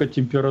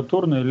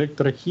высокотемпературной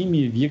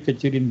электрохимии в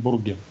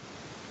Екатеринбурге.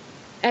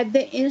 At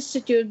the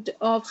Institute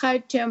of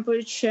High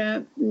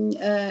Temperature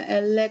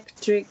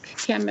Electric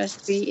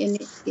Chemistry in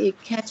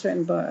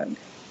Ekaterinburg.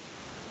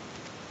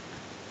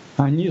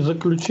 Они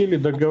заключили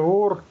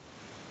договор.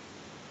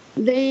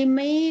 They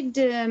made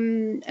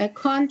a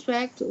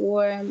contract,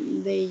 or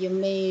they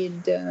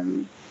made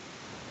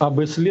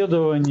об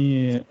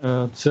исследовании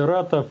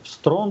цератов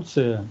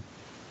стронция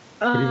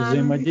при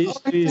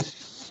взаимодействии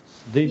с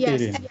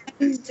дейтерием.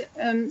 Yes,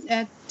 and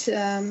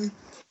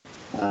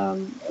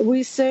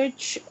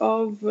research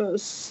of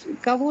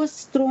кого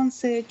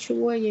стронция,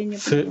 чего я не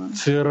понимаю.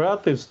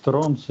 Цераты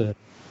стронция.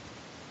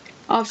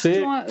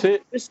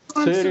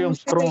 Цериум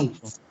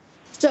стронциум.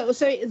 So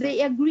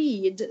they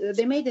agreed,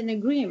 they made an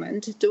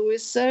agreement to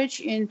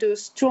research into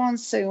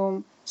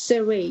strontium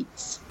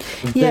cerates.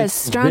 Yes,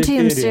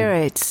 strontium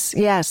cerates.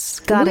 Yes,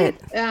 got it.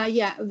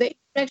 Yeah, the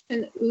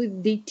interaction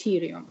with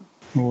deuterium.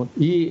 Вот.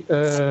 И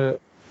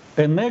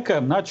ENECO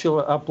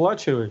начала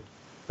оплачивать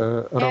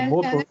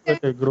работу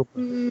этой группы.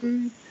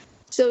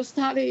 So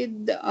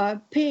started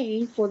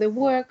paying for the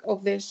work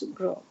of this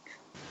group,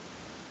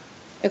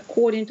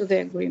 according to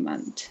the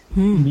agreement.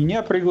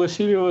 Меня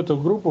пригласили в эту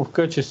группу в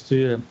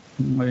качестве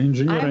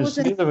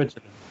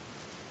инженера-исследователя.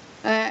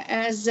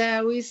 As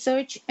a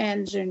research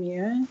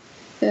engineer,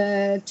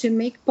 to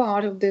make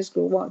part of this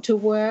group, to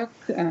work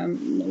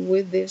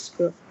with this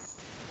group.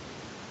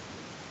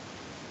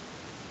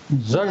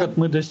 За год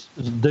мы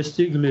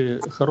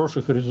достигли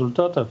хороших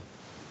результатов.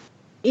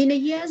 In a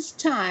year's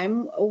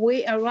time,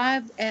 we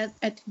arrived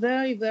at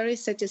very, very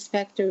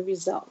satisfactory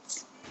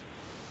results.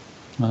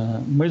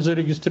 Мы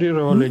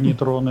зарегистрировали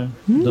нейтроны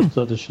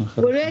достаточно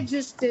хорошо. We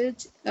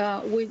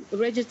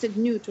registered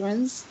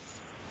neutrons.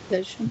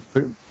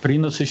 При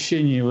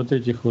насыщении вот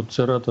этих вот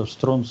цератов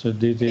стронция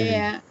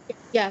дейтерия.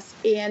 Yes,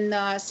 in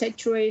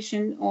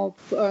saturation of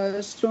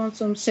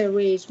strontium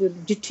cerates with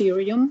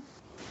deuterium.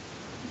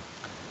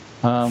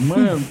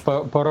 Мы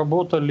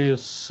поработали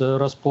с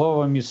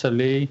расплавами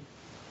солей.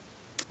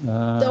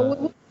 So we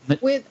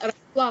worked with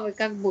расплавы,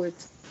 как будет?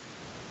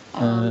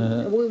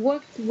 We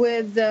worked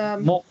with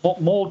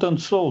Molten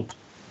salt.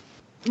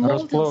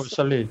 Расплавы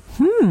солей.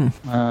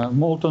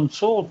 Molten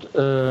salt.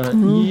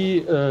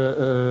 И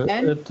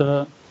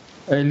это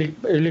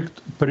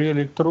при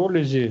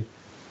электролизе.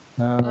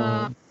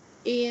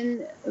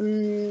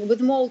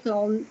 With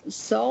molten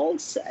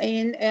salts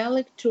in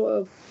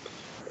electrolysis.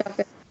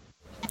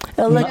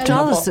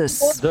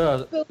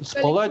 Да, с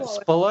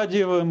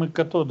палладиевыми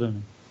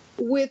катодами.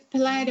 With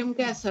palladium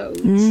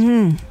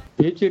cathodes.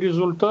 Эти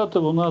результаты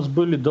у нас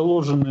были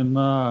доложены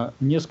на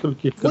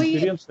нескольких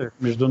конференциях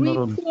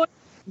международных.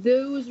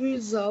 Those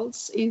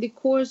results in the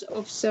course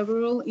of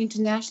several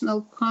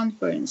international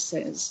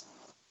conferences.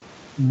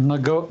 На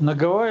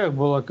Гавайях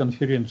была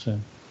конференция.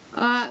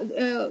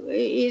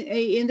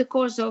 In the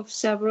course of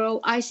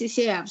several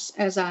ICCFs,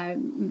 as I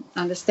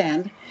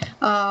understand.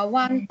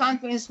 One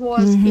conference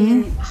was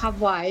in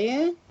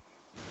Hawaii.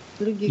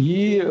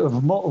 И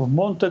в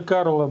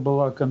Монте-Карло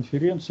была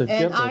конференция.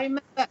 And I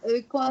remember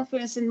the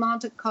conference in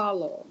Monte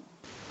Carlo.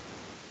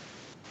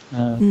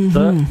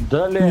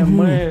 Далее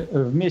мы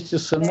вместе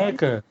с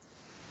Энеко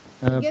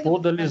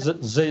подали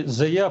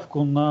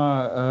заявку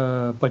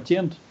на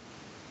патент.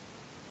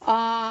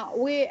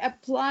 We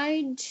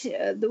applied,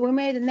 we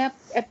made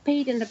a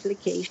patent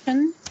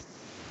application.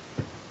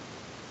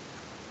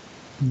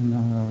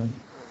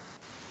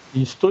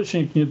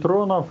 Источник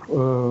нейтронов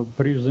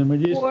при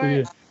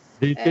взаимодействии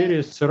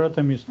deuteria с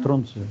цератами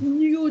стронция.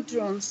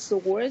 Neutron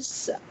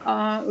source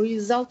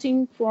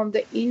resulting from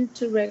the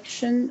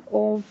interaction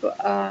of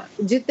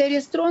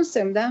deuterium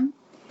strontium, да?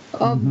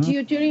 Of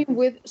deuterium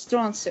with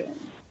strontium.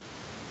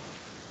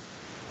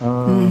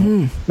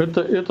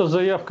 Эта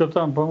заявка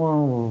там,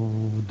 по-моему,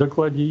 в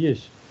докладе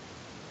есть.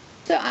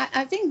 So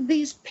I think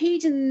the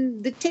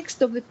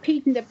text of the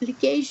patent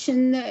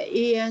application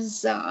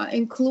is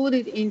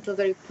included into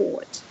the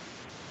report.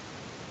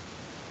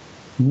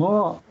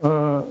 Но,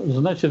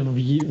 значит,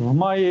 в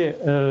мае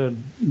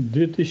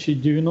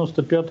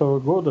 1995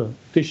 года,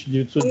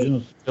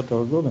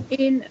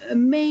 In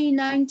May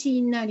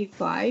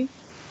 1995,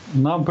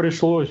 нам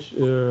пришлось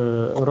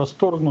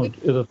расторгнуть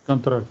этот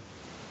контракт.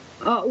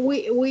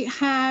 We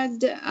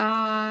had,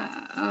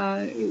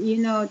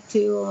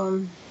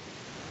 to...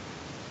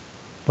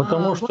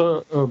 Потому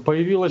что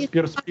появилась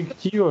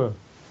перспектива.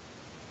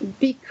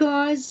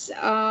 Because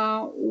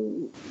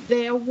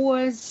there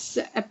was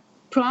a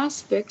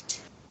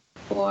prospect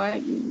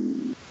for...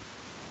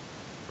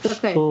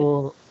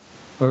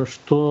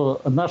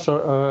 Что наша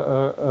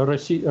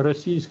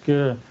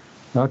Российская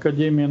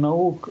Академия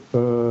Наук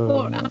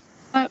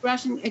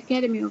Russian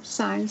Academy of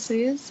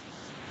Sciences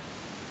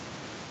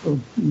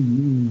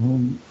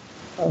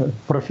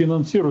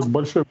профинансирует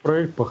большой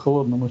проект по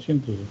холодному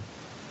синтезу.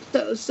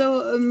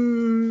 So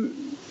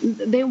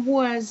there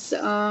was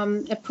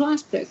a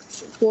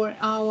prospect for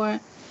our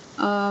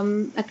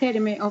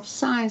Academy of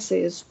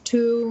Sciences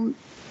to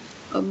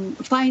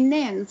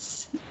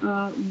finance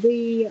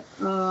the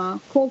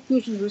cold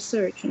fusion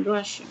research in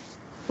Russia,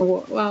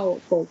 or our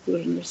cold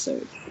fusion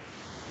research.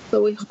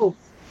 So we hope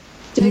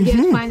to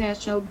get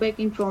financial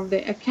backing from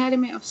the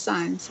Academy of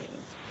Sciences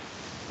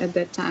at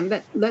that time.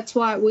 That's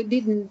why we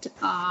didn't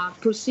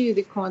pursue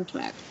the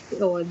contract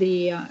or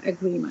the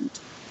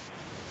agreement.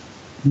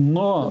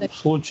 Но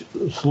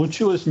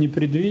случилось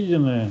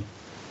непредвиденное,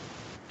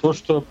 то,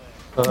 что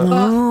в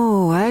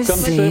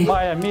конце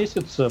мая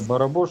месяца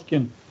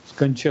Барабошкин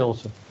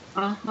скончался.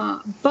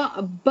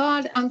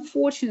 But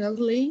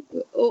unfortunately,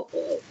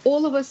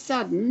 all of a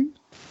sudden,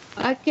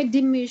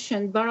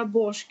 academician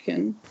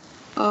Baraboshkin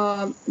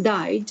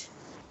died,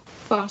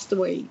 passed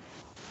away.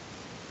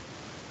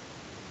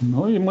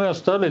 Ну и мы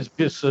остались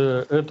без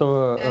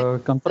этого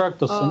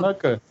контракта с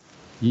Энеко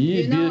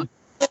и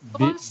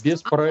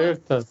без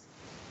проекта.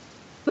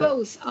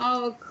 Both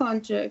our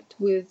contract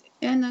with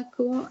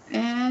ENACO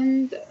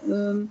and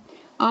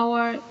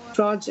our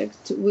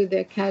project with the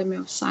Academy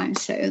of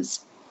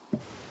Sciences.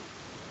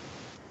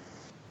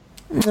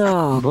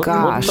 Oh,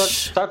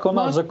 gosh. Так у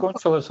нас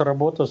закончилась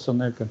работа с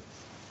ENACO.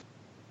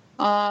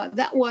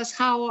 That was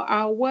how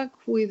our work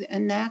with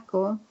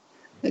ENACO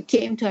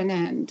came to an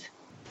end.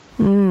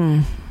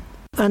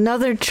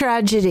 Another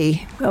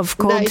tragedy of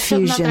cold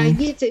fusion.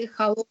 Трагедия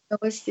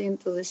холодного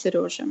синтеза,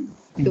 Сережа.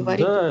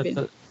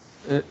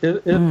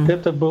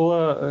 Это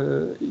была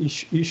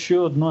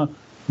еще одна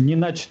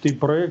неначатый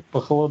проект по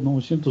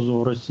холодному синтезу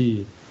в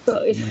России.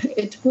 So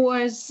it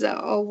was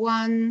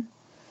one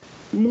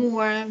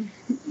more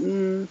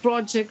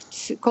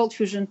project, cold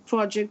fusion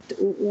project,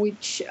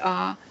 which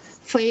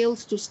failed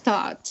to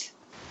start.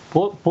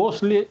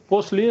 После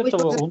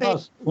этого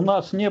у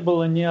нас не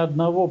было ни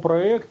одного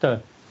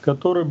проекта,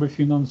 который бы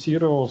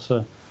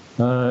финансировался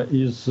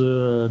из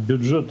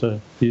бюджета,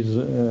 из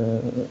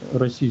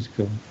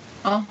российского.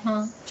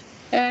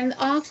 And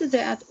after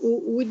that,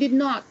 we did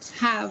not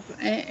have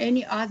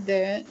any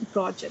other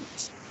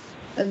projects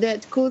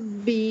that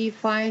could be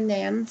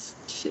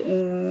financed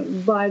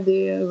by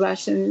the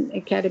Russian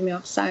Academy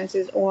of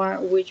Sciences, or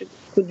which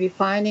could be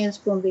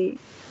financed from the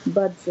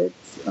budget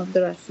of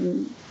the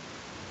Russian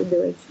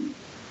Federation.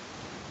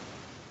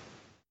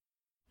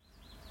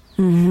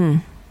 Mm-hmm.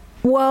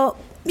 Well,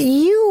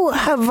 you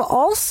have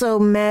also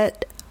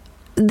met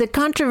the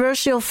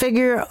controversial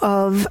figure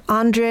of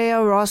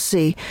Andrea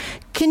Rossi.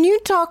 Can you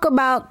talk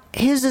about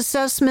his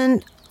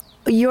assessment?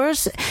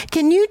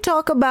 Can you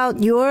talk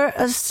about your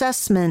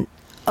assessment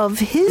of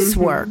his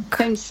work?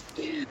 Thanks.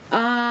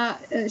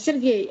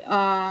 Сергей,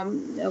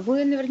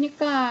 вы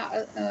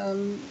наверняка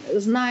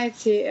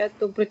знаете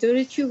эту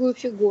противоречивую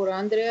фигуру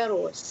Андреа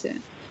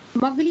Росси.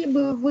 Могли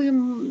бы вы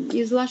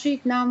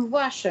изложить нам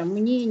ваше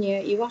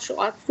мнение и вашу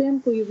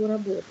оценку его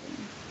работы?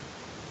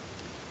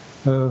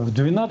 В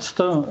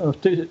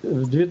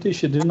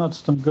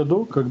 2012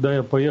 году, когда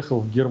я поехал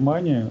в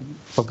Германию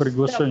по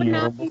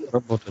приглашению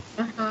работать.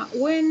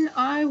 When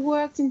I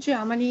worked in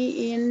Germany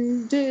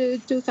in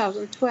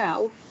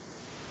 2012,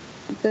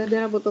 когда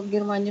я работал в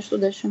Германии, что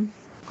дальше?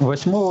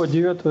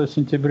 8-9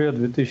 сентября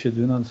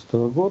 2012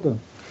 года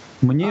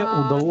мне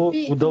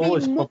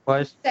удалось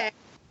попасть.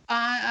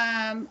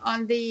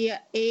 On the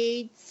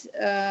 8th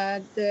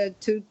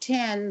to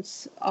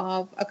 10th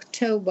of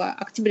October,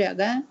 октября,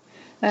 да?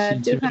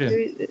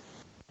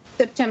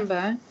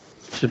 September.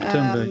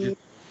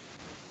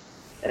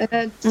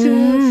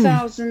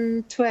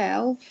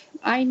 2012,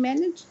 I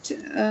managed,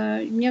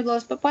 мне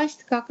удалось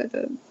попасть, как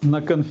это?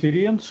 На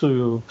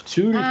конференцию в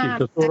Цюрихе,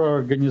 которую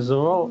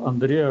организовал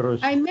Андреа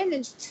Росси. I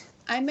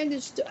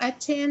managed to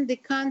attend the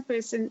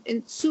conference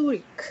in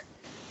Zurich,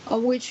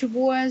 which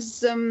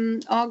was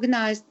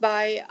organized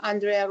by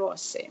Andrea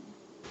Rossi.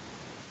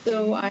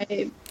 So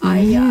I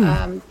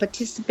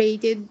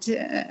participated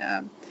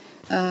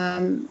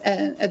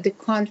at the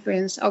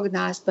conference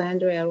organized by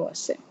Andrea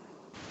Rossi.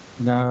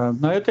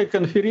 На этой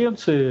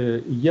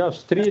конференции я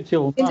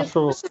встретил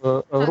нашу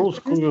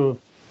русскую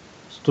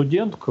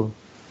студентку.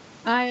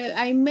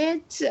 I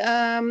met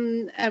a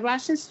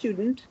Russian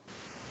student.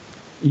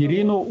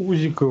 Ирину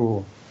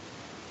Узикову.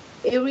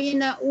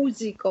 Irina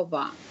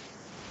Uzikova.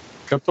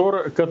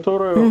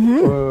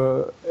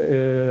 Которую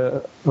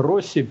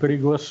Росси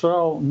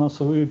приглашал на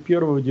свою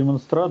первую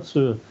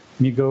демонстрацию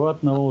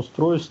мегаваттного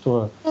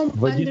устройства в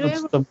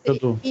 2011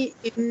 году. He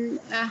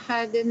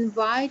had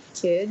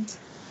invited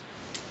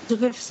to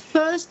his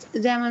first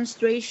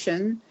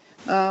demonstration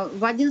в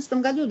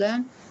 2011 году,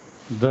 да?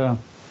 Да.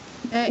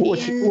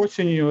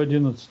 Осенью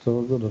 2011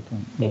 года.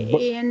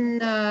 In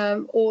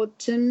the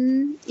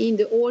autumn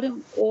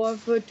of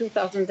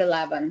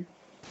 2011.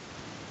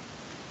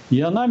 И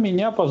она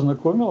меня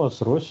познакомила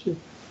с Росси.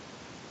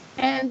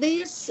 And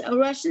this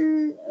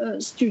Russian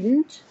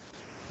student,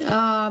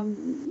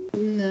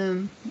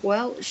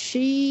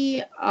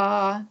 she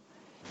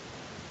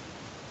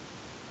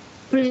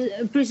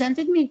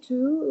presented me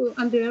to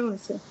Andrea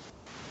Rossi.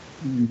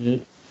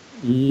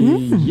 И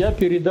я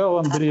передал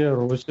Андреа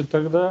Росси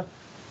тогда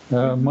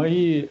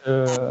мои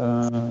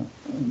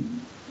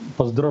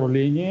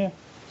поздравления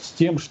с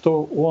тем,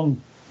 что он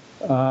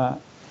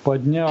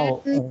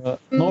поднял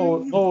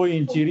новый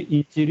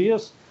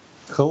интерес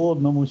к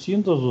холодному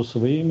синтезу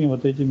своими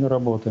вот этими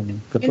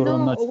работами, которые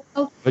он начал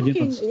в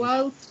 2011.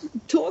 While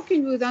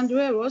talking with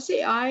Andrea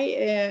Rossi, I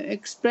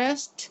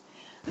expressed,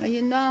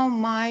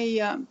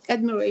 my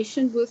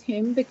admiration with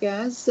him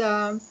because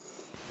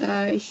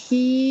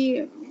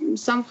he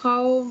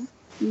somehow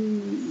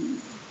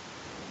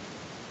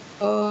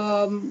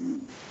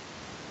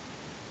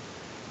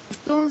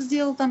что он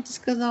сделал там, ты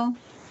сказал?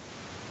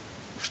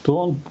 Что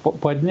он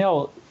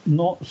поднял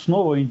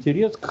снова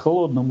интерес к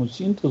холодному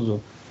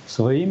синтезу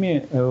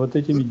своими вот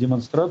этими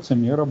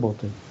демонстрациями и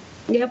работой.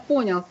 Я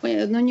понял,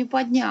 но не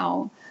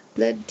поднял.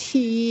 That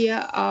he,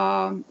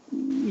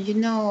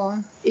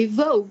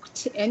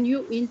 evoked a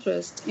new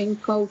interest in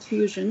cold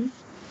fusion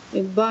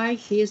by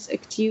his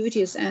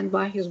activities and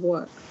by his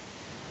work.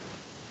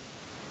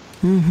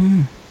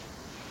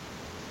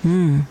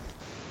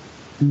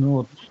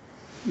 Вот.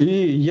 И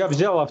я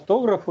взял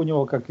автограф у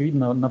него, как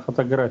видно на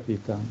фотографии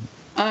там.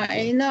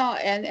 I know,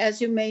 and as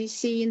you may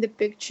see in the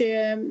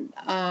picture,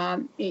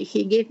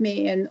 he gave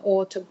me an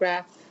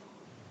autograph.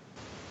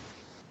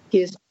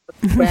 His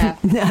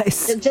autograph.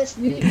 Nice. Just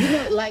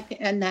like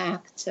an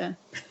actor.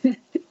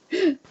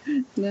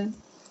 Да.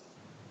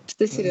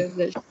 Что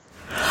серьезно?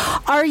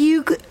 Are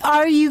you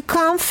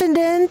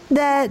confident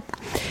that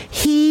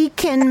he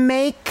can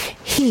make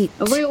heat?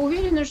 Вы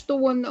уверены, что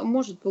он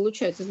может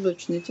получать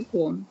избыточное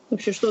тепло?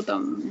 Вообще, что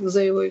там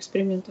за его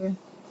экспериментами?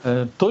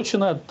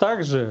 Точно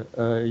так же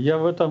я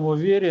в этом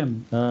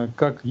уверен,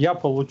 как я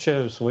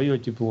получаю свое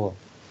тепло.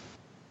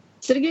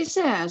 Sergei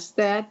says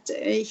that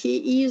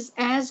he is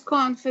as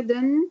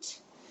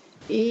confident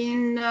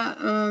in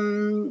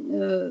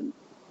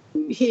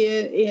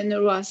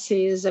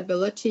Russia's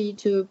ability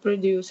to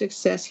produce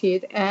excess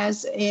heat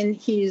as in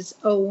his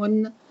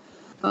own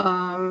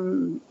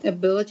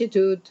ability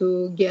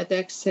to get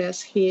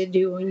excess heat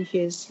during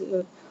his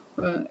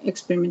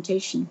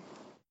experimentation.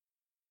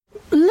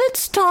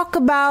 Let's talk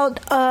about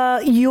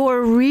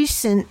your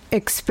recent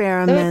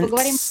Давай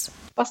поговорим experiments. о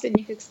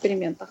последних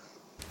экспериментах.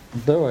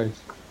 Давайте.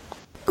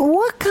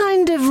 What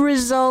kind of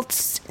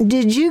results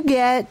did you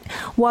get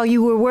while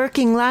you were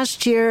working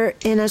last year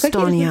in Какие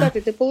Estonia?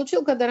 результаты ты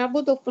получил, когда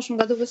работал в прошлом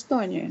году в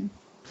Эстонии?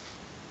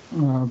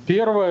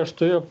 Первое,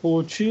 что я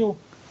получил,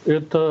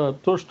 это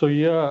то, что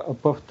я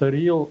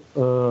повторил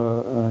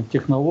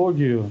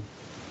технологию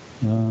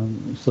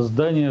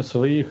создания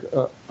своих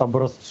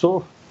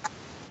образцов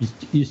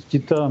из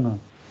титана.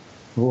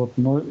 Вот.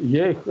 Но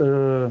я их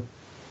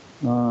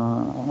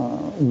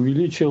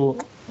увеличил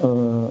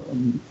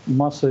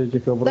масса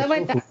этих образцов.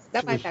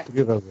 Давай так. в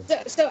 3 раза.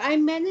 So I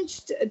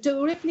managed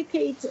to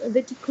replicate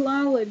the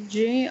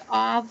technology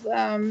of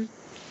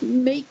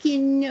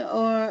making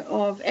or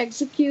of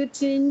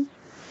executing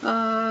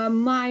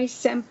my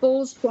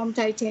samples from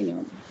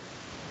titanium.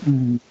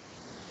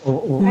 I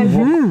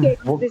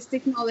replicated this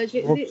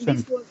technology.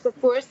 This was the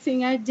first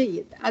thing I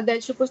did. А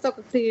дальше, после того,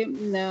 как ты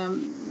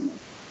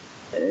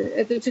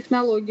эту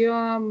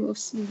технологию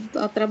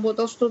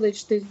отработал, что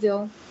дальше ты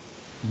сделал?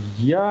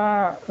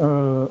 Я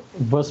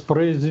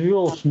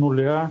воспроизвел с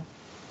нуля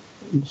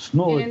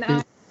снова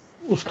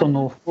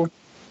установку.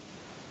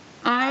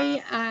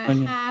 I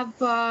have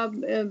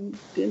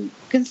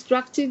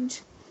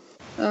constructed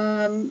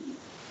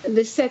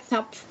the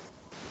setup,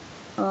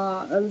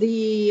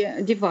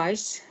 the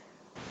device.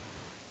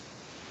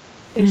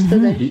 И что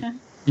дальше?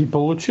 И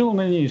получил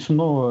на ней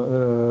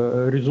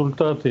снова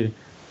результаты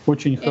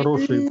очень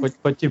хорошие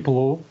по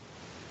теплу.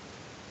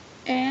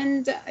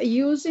 And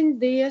using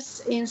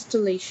this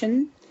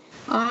installation,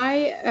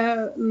 I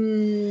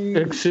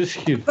Excess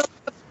heat.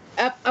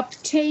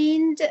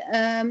 obtained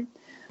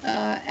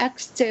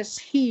excess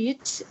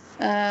heat,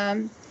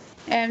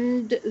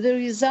 and the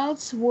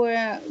results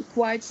were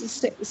quite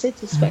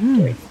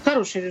satisfactory.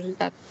 Хороший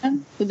результат, да?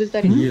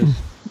 Yes.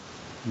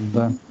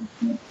 Да.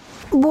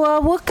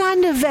 Well, what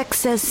kind of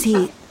excess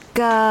heat?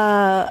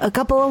 A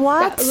couple of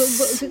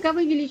watts?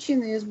 Каковы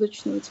величины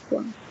избыточного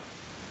тепла?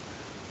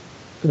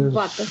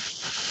 Ваттов.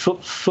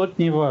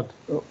 Сотни ватт,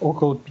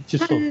 около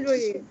 500.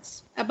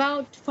 Hundreds,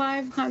 about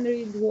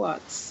 500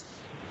 watts.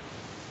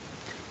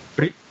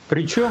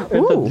 Причем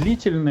это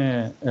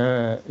длительное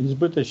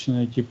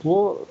избыточное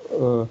тепло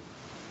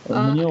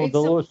мне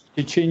удалось в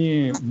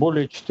течение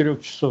более 4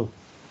 часов.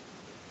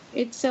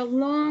 It's a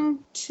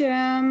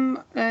long-term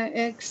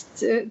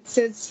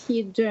excess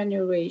heat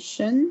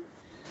generation,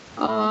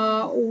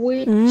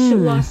 which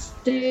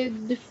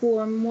lasted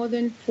for more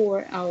than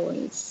 4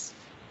 hours.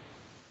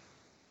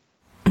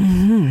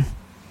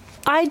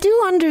 I do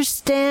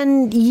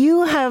understand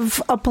you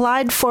have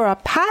applied for a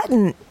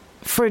patent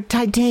for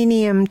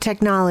titanium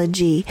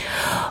technology.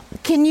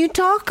 Can you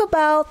talk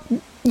about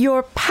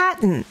your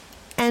patent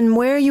and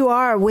where you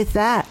are with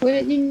that?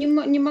 Вы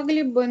не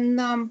могли бы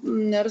нам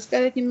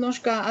рассказать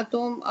немножко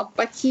о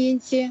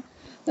патенте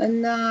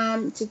на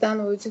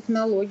титановую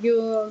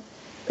технологию,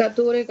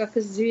 которая, как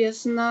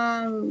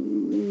известно,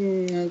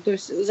 то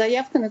есть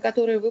заявка, на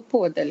которую вы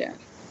подали?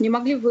 Не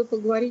могли бы вы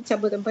поговорить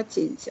об этом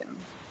патенте?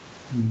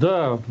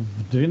 Да, в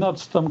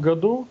 2012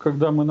 году,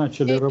 когда мы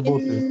начали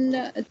работать.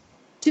 In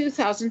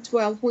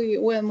 2012,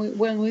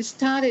 when we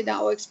started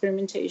our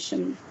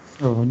experimentation.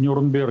 В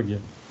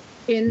Нюрнберге.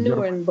 In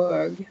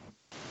Nuremberg,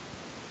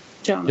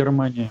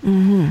 Германия.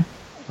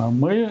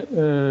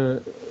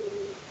 Мы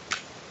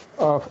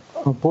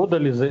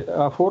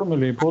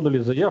оформили и подали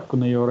заявку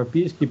на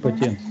европейский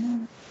патент.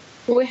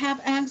 We have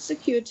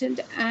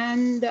executed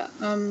and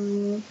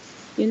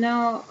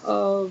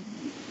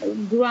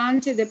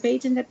granted a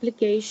patent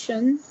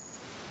application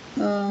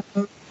for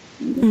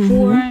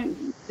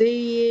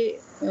the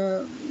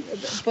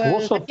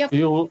способ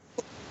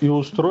и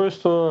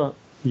устройство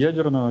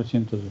ядерного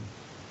синтеза.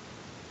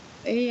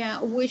 Yeah,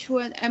 which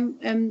was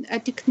a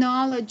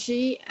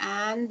technology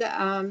and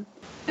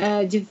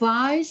a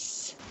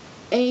device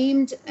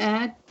aimed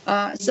at.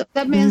 So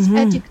that means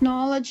a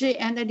technology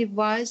and a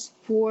device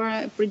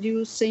for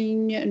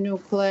producing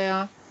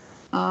nuclear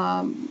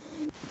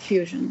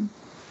fusion.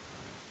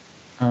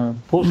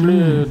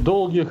 После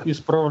долгих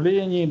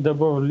исправлений,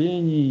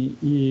 добавлений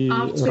и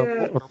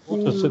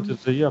работы с этой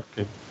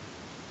заявкой.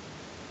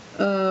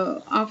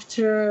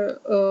 After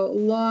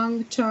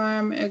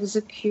long-term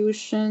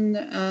execution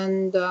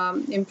and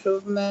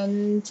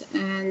improvement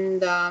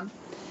and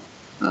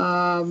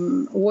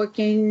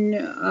working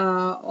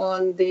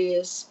on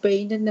this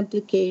patent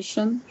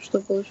application, что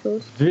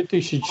получилось? В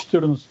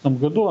 2014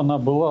 году она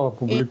была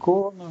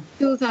опубликована.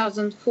 In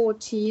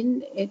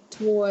 2014 it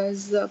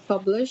was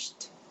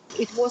published.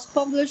 It was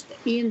published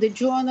in the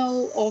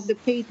Journal of the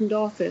Patent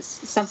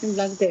Office, something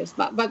like this.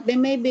 But there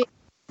may be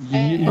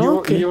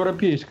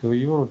Европейского,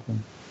 Европы.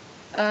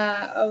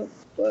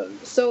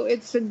 So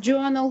it's a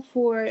journal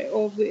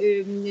of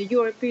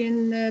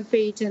European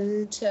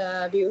Patent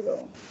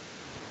Bureau.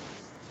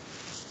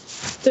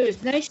 То есть,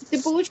 значит, ты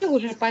получил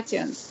уже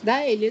патент,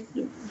 да, или?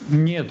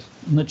 Нет,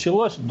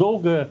 началось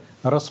долгое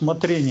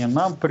рассмотрение.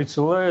 Нам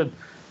присылают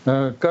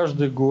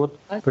каждый год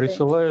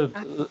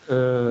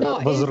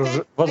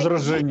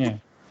возражения.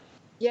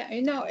 Yeah,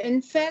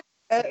 in fact,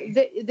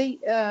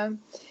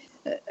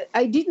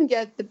 I didn't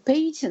get the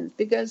patent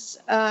because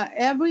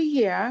every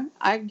year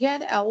I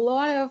get a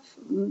lot of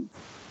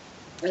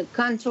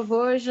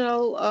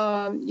controversial,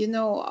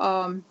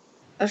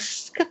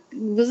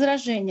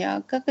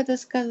 возражения, как это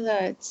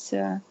сказать?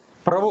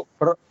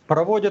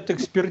 Проводят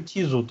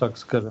экспертизу, так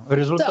скажем,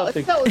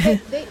 результаты. So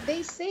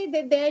they say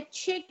that they're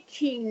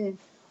checking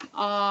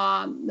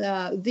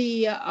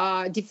the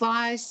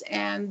device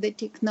and the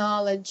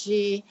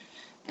technology,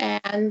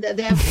 and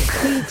they're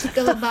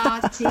critical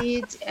about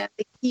it, and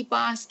they keep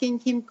asking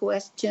him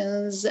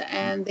questions,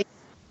 and they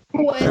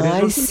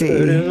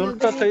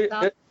Результаты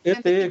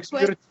этой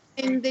экспертизы.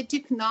 in the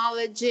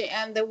technology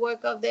and the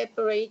work of the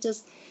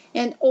operators,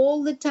 and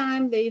all the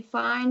time they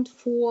find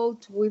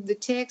fault with the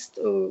text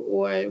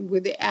or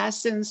with the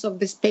essence of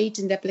this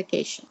patent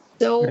application.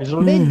 So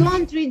they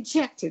don't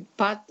reject it,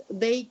 but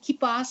they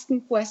keep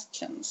asking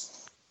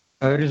questions.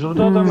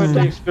 Результатом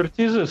этой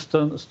экспертизы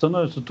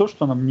становится то,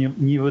 что нам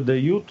не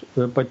выдают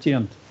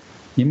патент,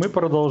 и мы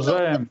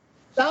продолжаем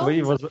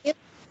свои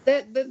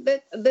that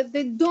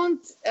they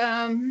don't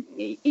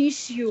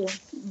issue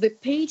the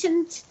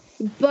patent,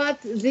 but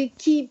they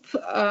keep,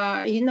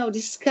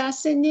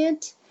 discussing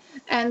it,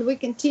 and we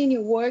continue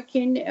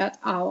working at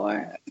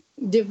our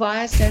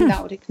device and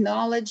our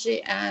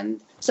technology,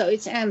 and so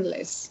it's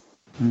endless.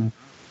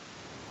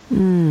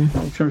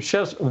 В общем,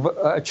 сейчас в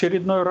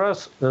очередной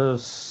раз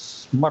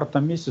с марта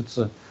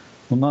месяца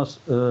у нас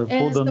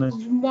поданы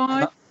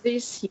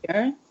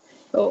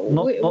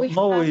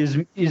новые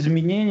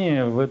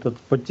изменения в этот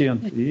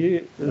патент,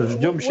 и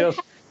ждем сейчас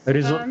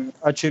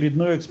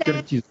очередную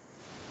экспертизу.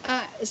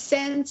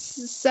 Send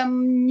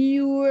some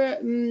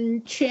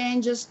new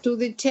changes to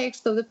the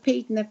text of the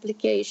patent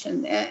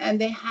application, and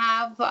they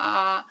have,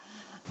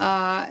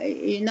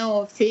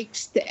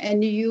 fixed a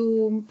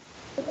new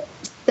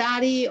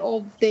study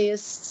of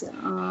this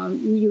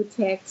new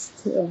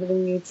text, of the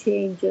new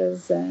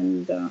changes,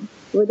 and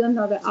we don't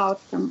know the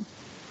outcome.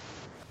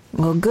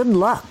 Well, good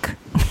luck.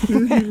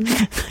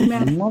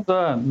 Ну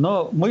да,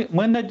 но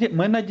мы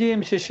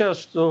надеемся сейчас,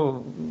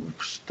 что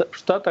в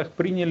Штатах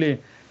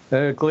приняли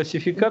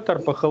классификатор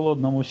по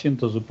холодному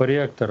синтезу, по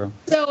реакторам.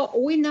 So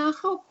we now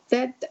hope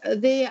that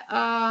they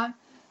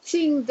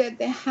think that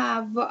they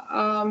have.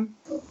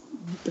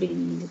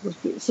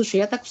 Слушай,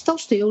 я так устал,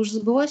 что я уже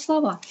забываю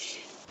слова.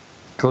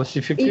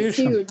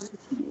 Classification.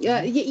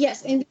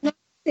 Yes, in the United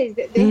States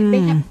they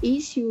have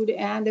issued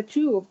and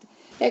approved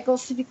a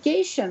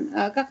classification.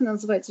 Как она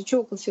называется?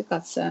 Чего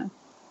классификация?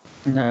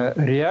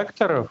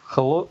 Реакторов,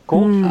 a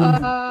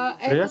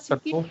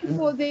classification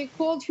for the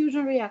cold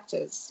fusion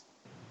reactors.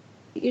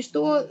 И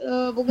что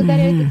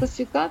благодаря этой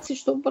классификации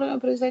что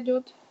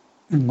произойдет?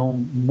 Ну,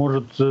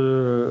 может,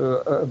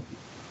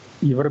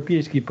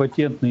 Европейский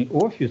патентный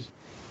офис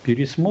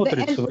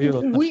пересмотрит свое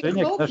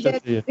отношение к нашей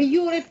идее. The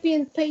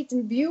European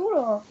Patent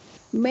Bureau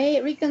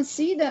may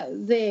reconsider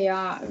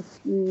their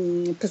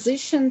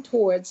position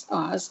towards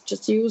us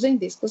just using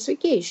this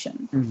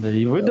classification. Да,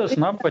 и выдаст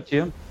нам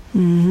патент.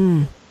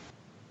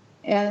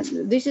 And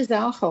this is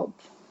our hope.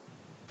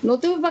 Но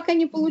ты пока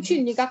не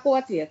получили никакого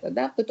ответа,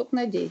 да? Вы только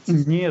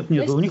надеетесь. Нет,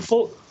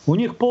 у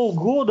них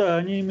полгода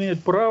они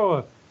имеют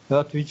право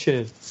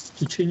отвечать в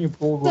течение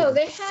полгода. So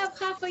they have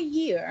half a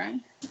year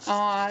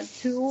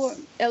to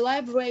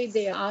elaborate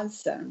their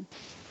answer.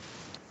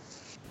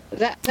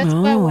 That's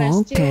why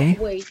we're still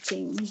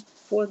waiting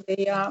for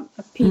their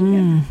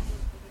opinion.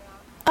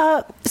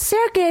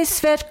 Sergei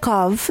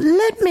Tcvetkov,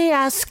 let me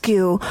ask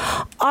you,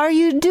 are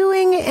you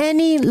doing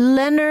any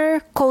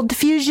LENR cold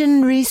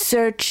fusion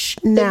research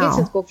now?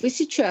 Sergei Tcvetkov, вы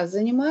сейчас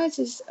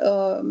занимаетесь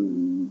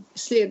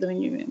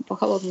исследованиями по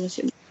холодному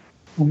синтезу?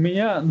 У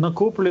меня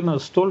накоплено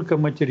столько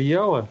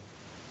материала,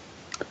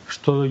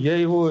 что я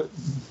его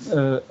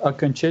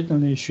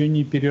окончательно еще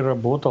не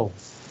переработал.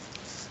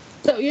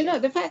 So,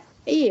 the fact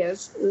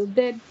is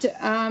that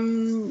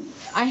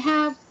I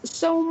have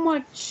so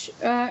much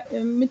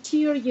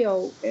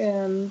material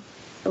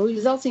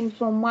resulting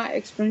from my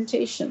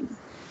experimentation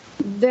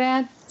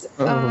that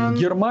в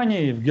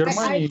Германии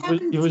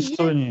и в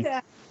Эстонии.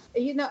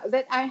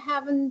 That I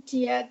haven't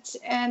yet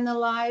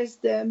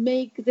analyzed,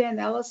 make the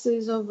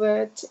analysis of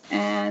it,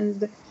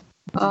 and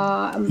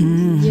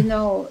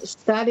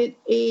studied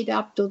it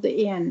up to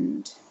the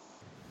end.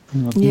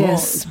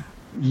 Yes.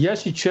 Я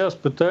сейчас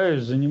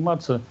пытаюсь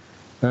заниматься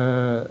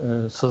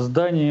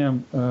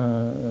созданием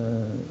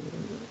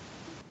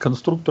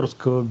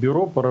конструкторского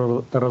бюро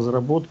по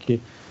разработке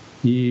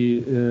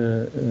и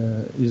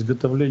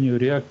изготовлению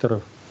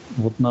реакторов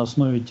вот на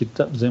основе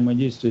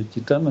взаимодействия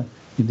титана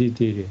и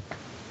дейтерия.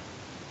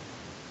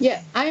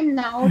 Yeah, I'm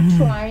now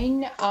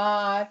trying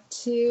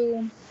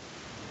to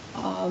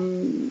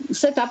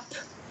set up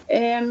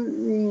a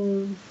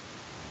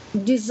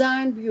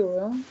design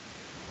bureau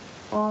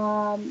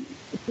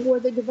for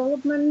the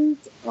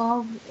development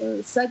of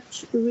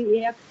such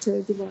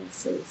reactor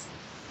devices,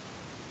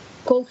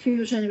 cold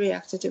fusion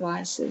reactor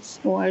devices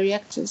or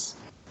reactors.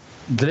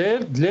 Для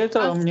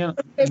этого мне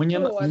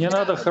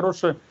надо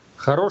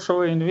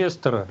хорошего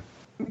инвестора.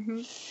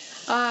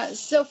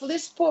 So for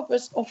this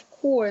purpose, of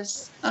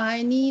course,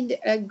 I need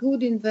a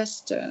good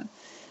investor.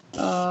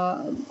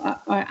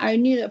 I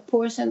need a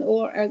person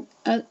or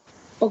an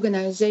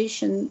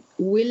organization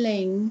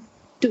willing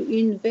to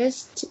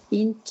invest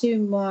into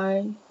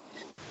my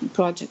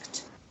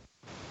project.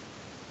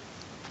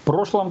 В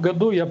прошлом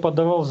году я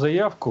подавал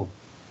заявку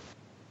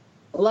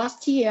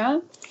Last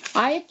year,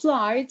 I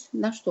applied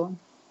на что?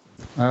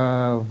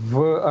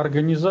 в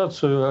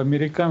организацию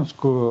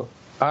американскую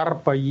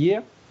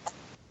ARPA-E.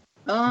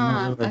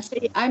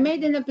 I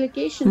made an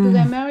application to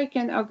the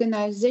American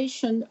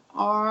organization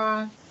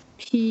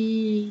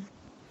RPE.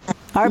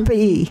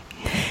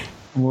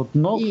 Вот,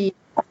 но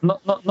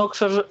к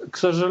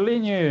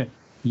сожалению,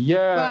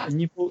 я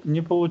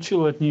не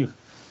получил от них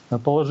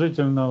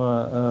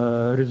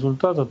положительного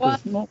результата. То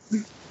есть,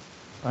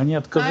 они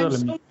отказали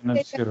мне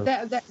финансировать.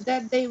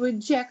 That they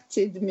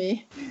rejected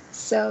me,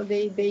 so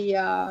they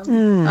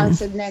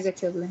answered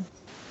negatively.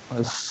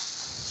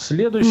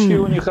 Следующий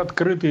у них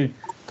открытый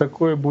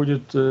такой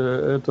будет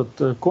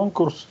этот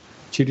конкурс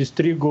через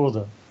 3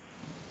 года.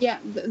 Yeah,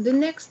 the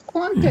next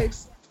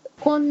contest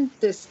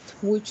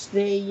which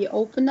they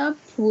open up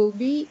will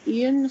be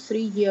in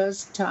 3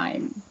 years'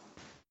 time.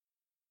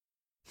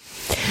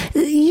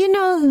 You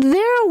know,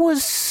 there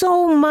was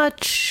so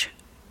much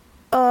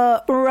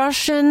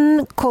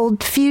Russian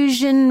cold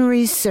fusion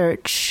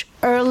research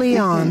early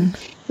on.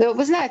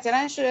 Вы знаете,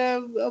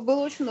 раньше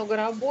было очень много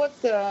работ,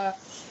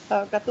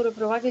 которые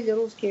проводили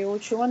русские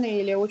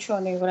ученые или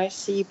ученые в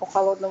России по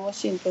холодному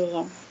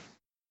синтезу.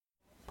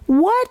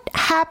 What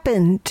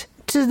happened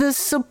to the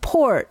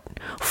support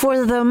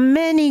for the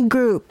many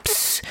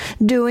groups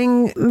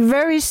doing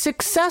very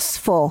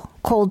successful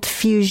cold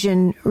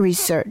fusion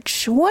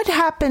research? What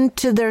happened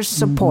to their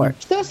support?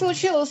 Что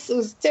случилось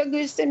с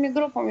теми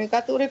группами,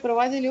 которые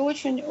проводили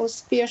очень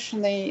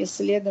успешные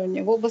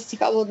исследования в области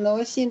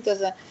холодного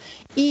синтеза?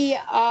 И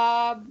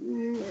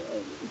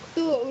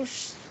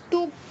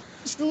что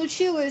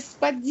случилось с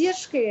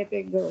поддержкой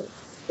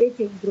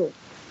этих групп?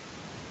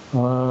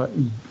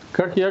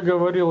 Как я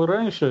говорил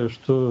раньше,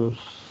 что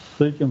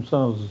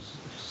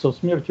со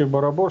смертью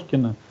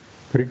Барабошкина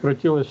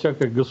прекратилось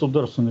всякое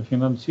государственное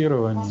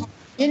финансирование.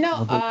 When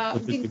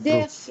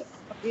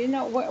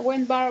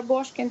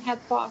Baraboshkin had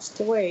passed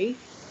away,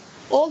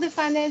 all the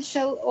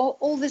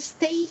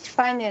state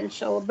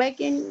financial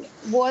backing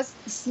was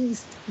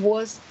ceased,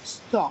 was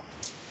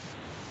stopped.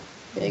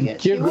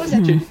 He was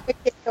a case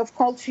of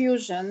cold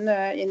fusion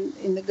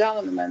in the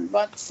government,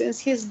 but since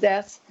his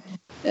death,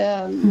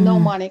 no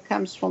money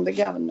comes from the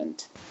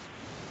government.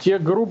 Те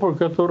группы,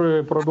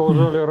 которые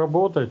продолжали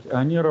работать,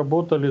 они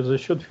работали за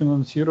счет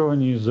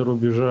финансирования из-за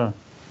рубежа.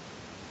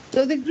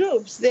 So the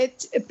groups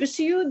that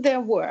pursued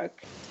their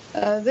work,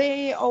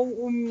 they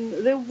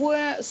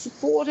were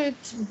supported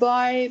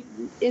by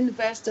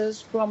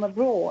investors from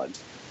abroad.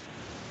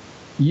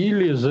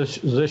 Или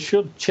за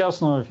счет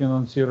частного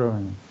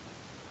финансирования.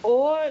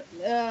 Or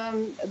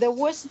they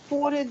were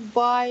supported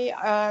by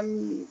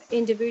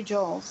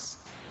individuals.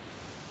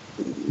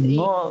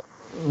 Но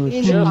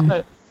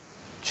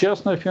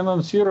частное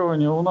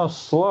финансирование у нас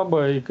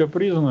слабое и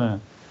капризное.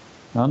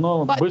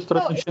 Оно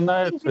быстро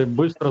начинается и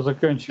быстро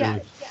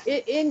заканчивается.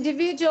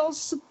 Individual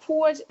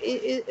support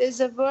is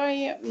a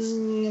very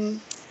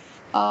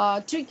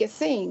tricky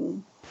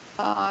thing.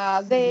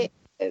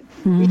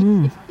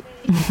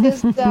 It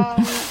is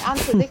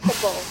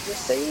unpredictable. You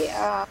see,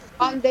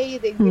 one day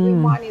they give you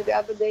money, the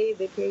other day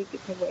they take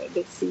it away.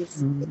 They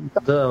seize.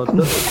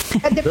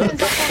 It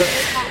depends on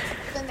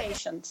the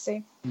nation.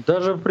 See.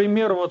 Даже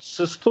пример вот с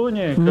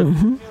Эстонией.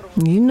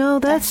 You know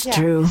that's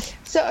true.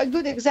 So a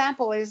good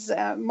example is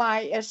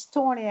my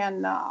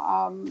Estonian.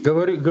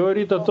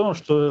 Говорит о том,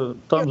 что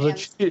там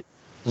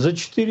за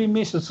 4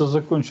 месяца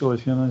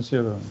закончилось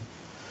финансирование.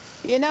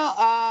 You know,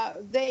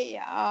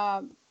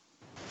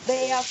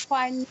 their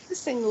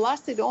financing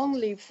lasted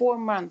only 4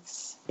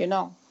 months, you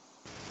know.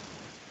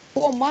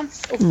 4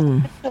 months of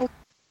financial,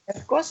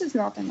 of course, is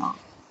not enough.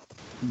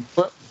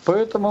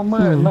 Поэтому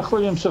мы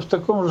находимся в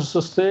таком же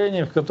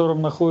состоянии, в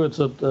котором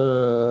находится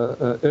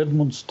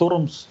Эдмунд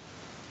Стормс,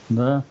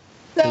 да.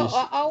 So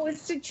our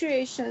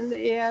situation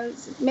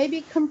is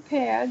maybe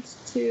compared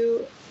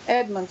to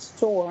Edmund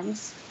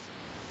Storms.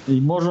 И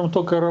можем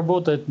только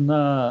работать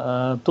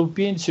на ту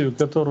пенсию,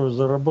 которую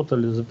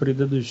заработали за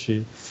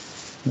предыдущие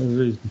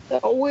жизни. So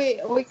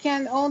we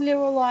can only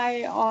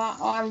rely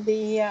on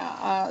the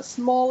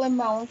small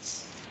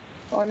amounts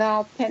on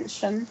our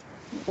pension,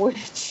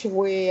 which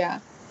we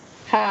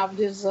have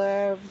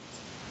deserved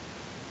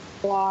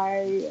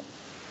by,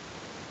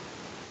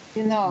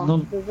 you know.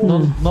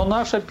 Но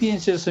наша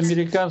пенсия с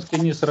американской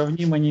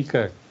несравнима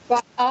никак.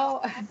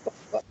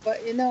 But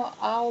you know,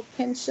 our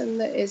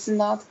pension is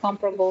not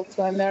comparable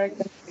to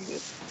American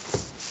figures.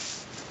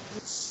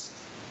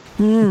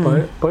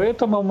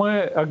 Поэтому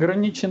мы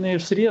ограничены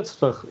в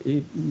средствах,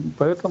 и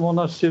поэтому у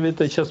нас все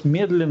это сейчас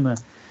медленно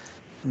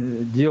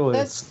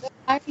делается.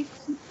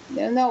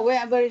 No, we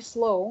are very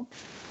slow,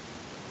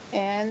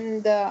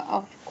 and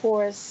of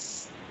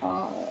course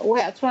we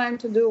are trying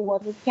to do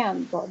what we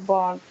can,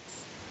 but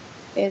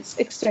It's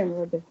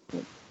extremely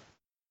difficult.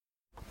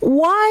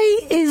 Why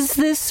is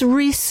this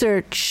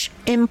research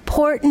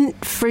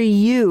important for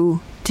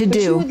you to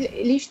Почему do?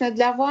 лично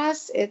для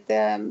вас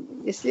это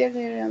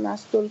исследование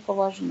настолько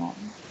важно?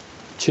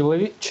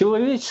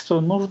 Человечество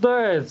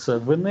нуждается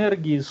в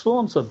энергии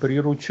Солнца,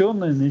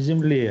 прирученной на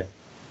Земле.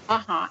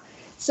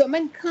 So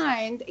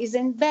mankind is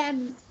in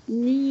bad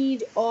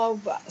need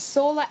of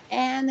solar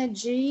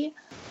energy,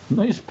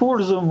 Но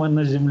используемой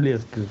на Земле,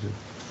 скажи.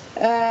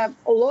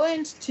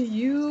 learned to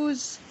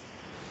use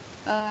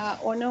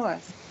on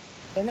Earth.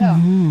 You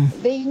know,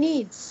 they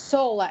need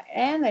solar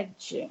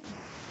energy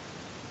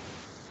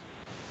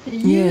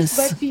used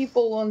by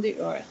people on the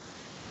Earth.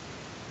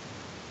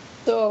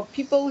 So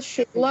people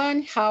should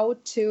learn how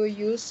to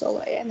use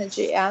solar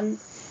energy.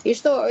 И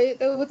что,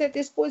 вот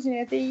это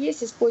использование, это и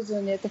есть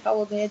использование, это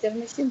холодный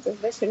ядерный синтез,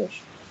 да,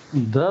 Сереж?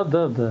 Да.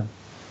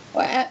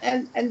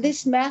 And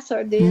this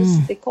method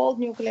is the cold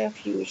nuclear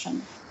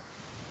fusion.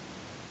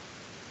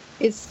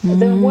 It's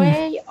the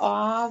way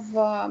of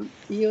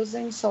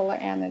using solar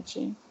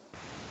energy,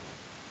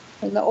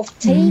 of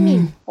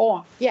taming,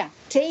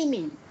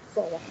 taming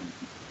solar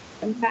energy.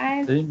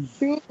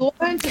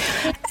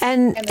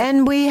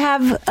 And we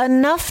have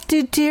enough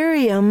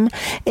deuterium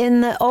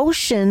in the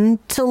ocean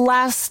to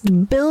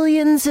last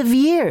billions of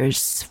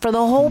years for the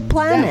whole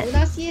planet. Да,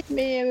 у нас есть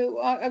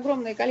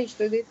огромное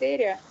количество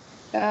дейтерия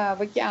в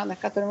океанах,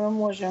 которые мы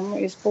можем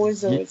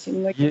использовать.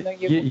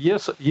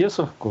 Yes,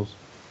 of course.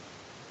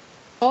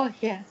 Oh,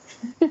 yeah.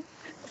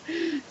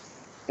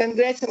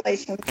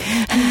 Congratulations.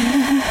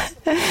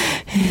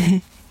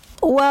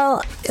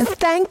 Well,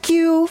 thank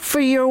you for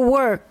your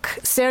work,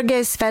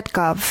 Sergei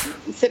Tcvetkov.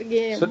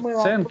 Sergei,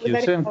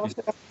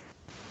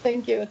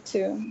 thank you.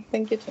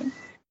 Thank you too.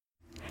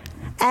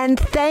 And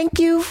thank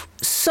you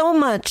so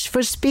much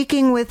for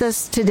speaking with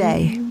us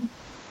today.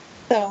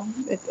 So,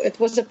 it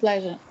was a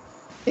pleasure.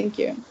 Thank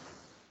you.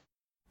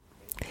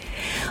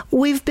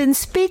 We've been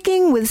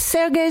speaking with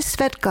Sergei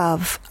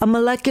Tcvetkov, a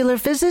molecular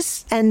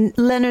physicist and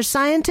LENR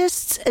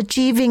scientist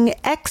achieving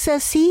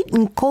excess heat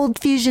in cold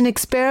fusion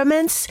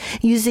experiments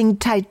using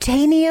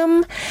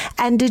titanium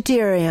and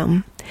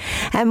deuterium.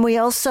 And we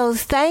also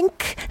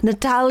thank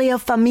Natalia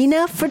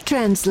Famina for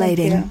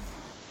translating.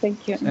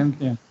 Thank you.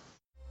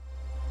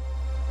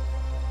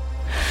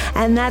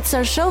 And that's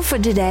our show for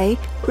today.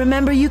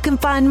 Remember, you can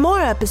find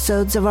more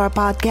episodes of our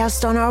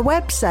podcast on our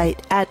website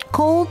at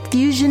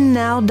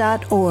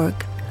coldfusionnow.org.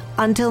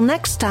 Until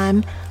next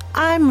time,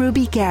 I'm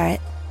Ruby Garrett.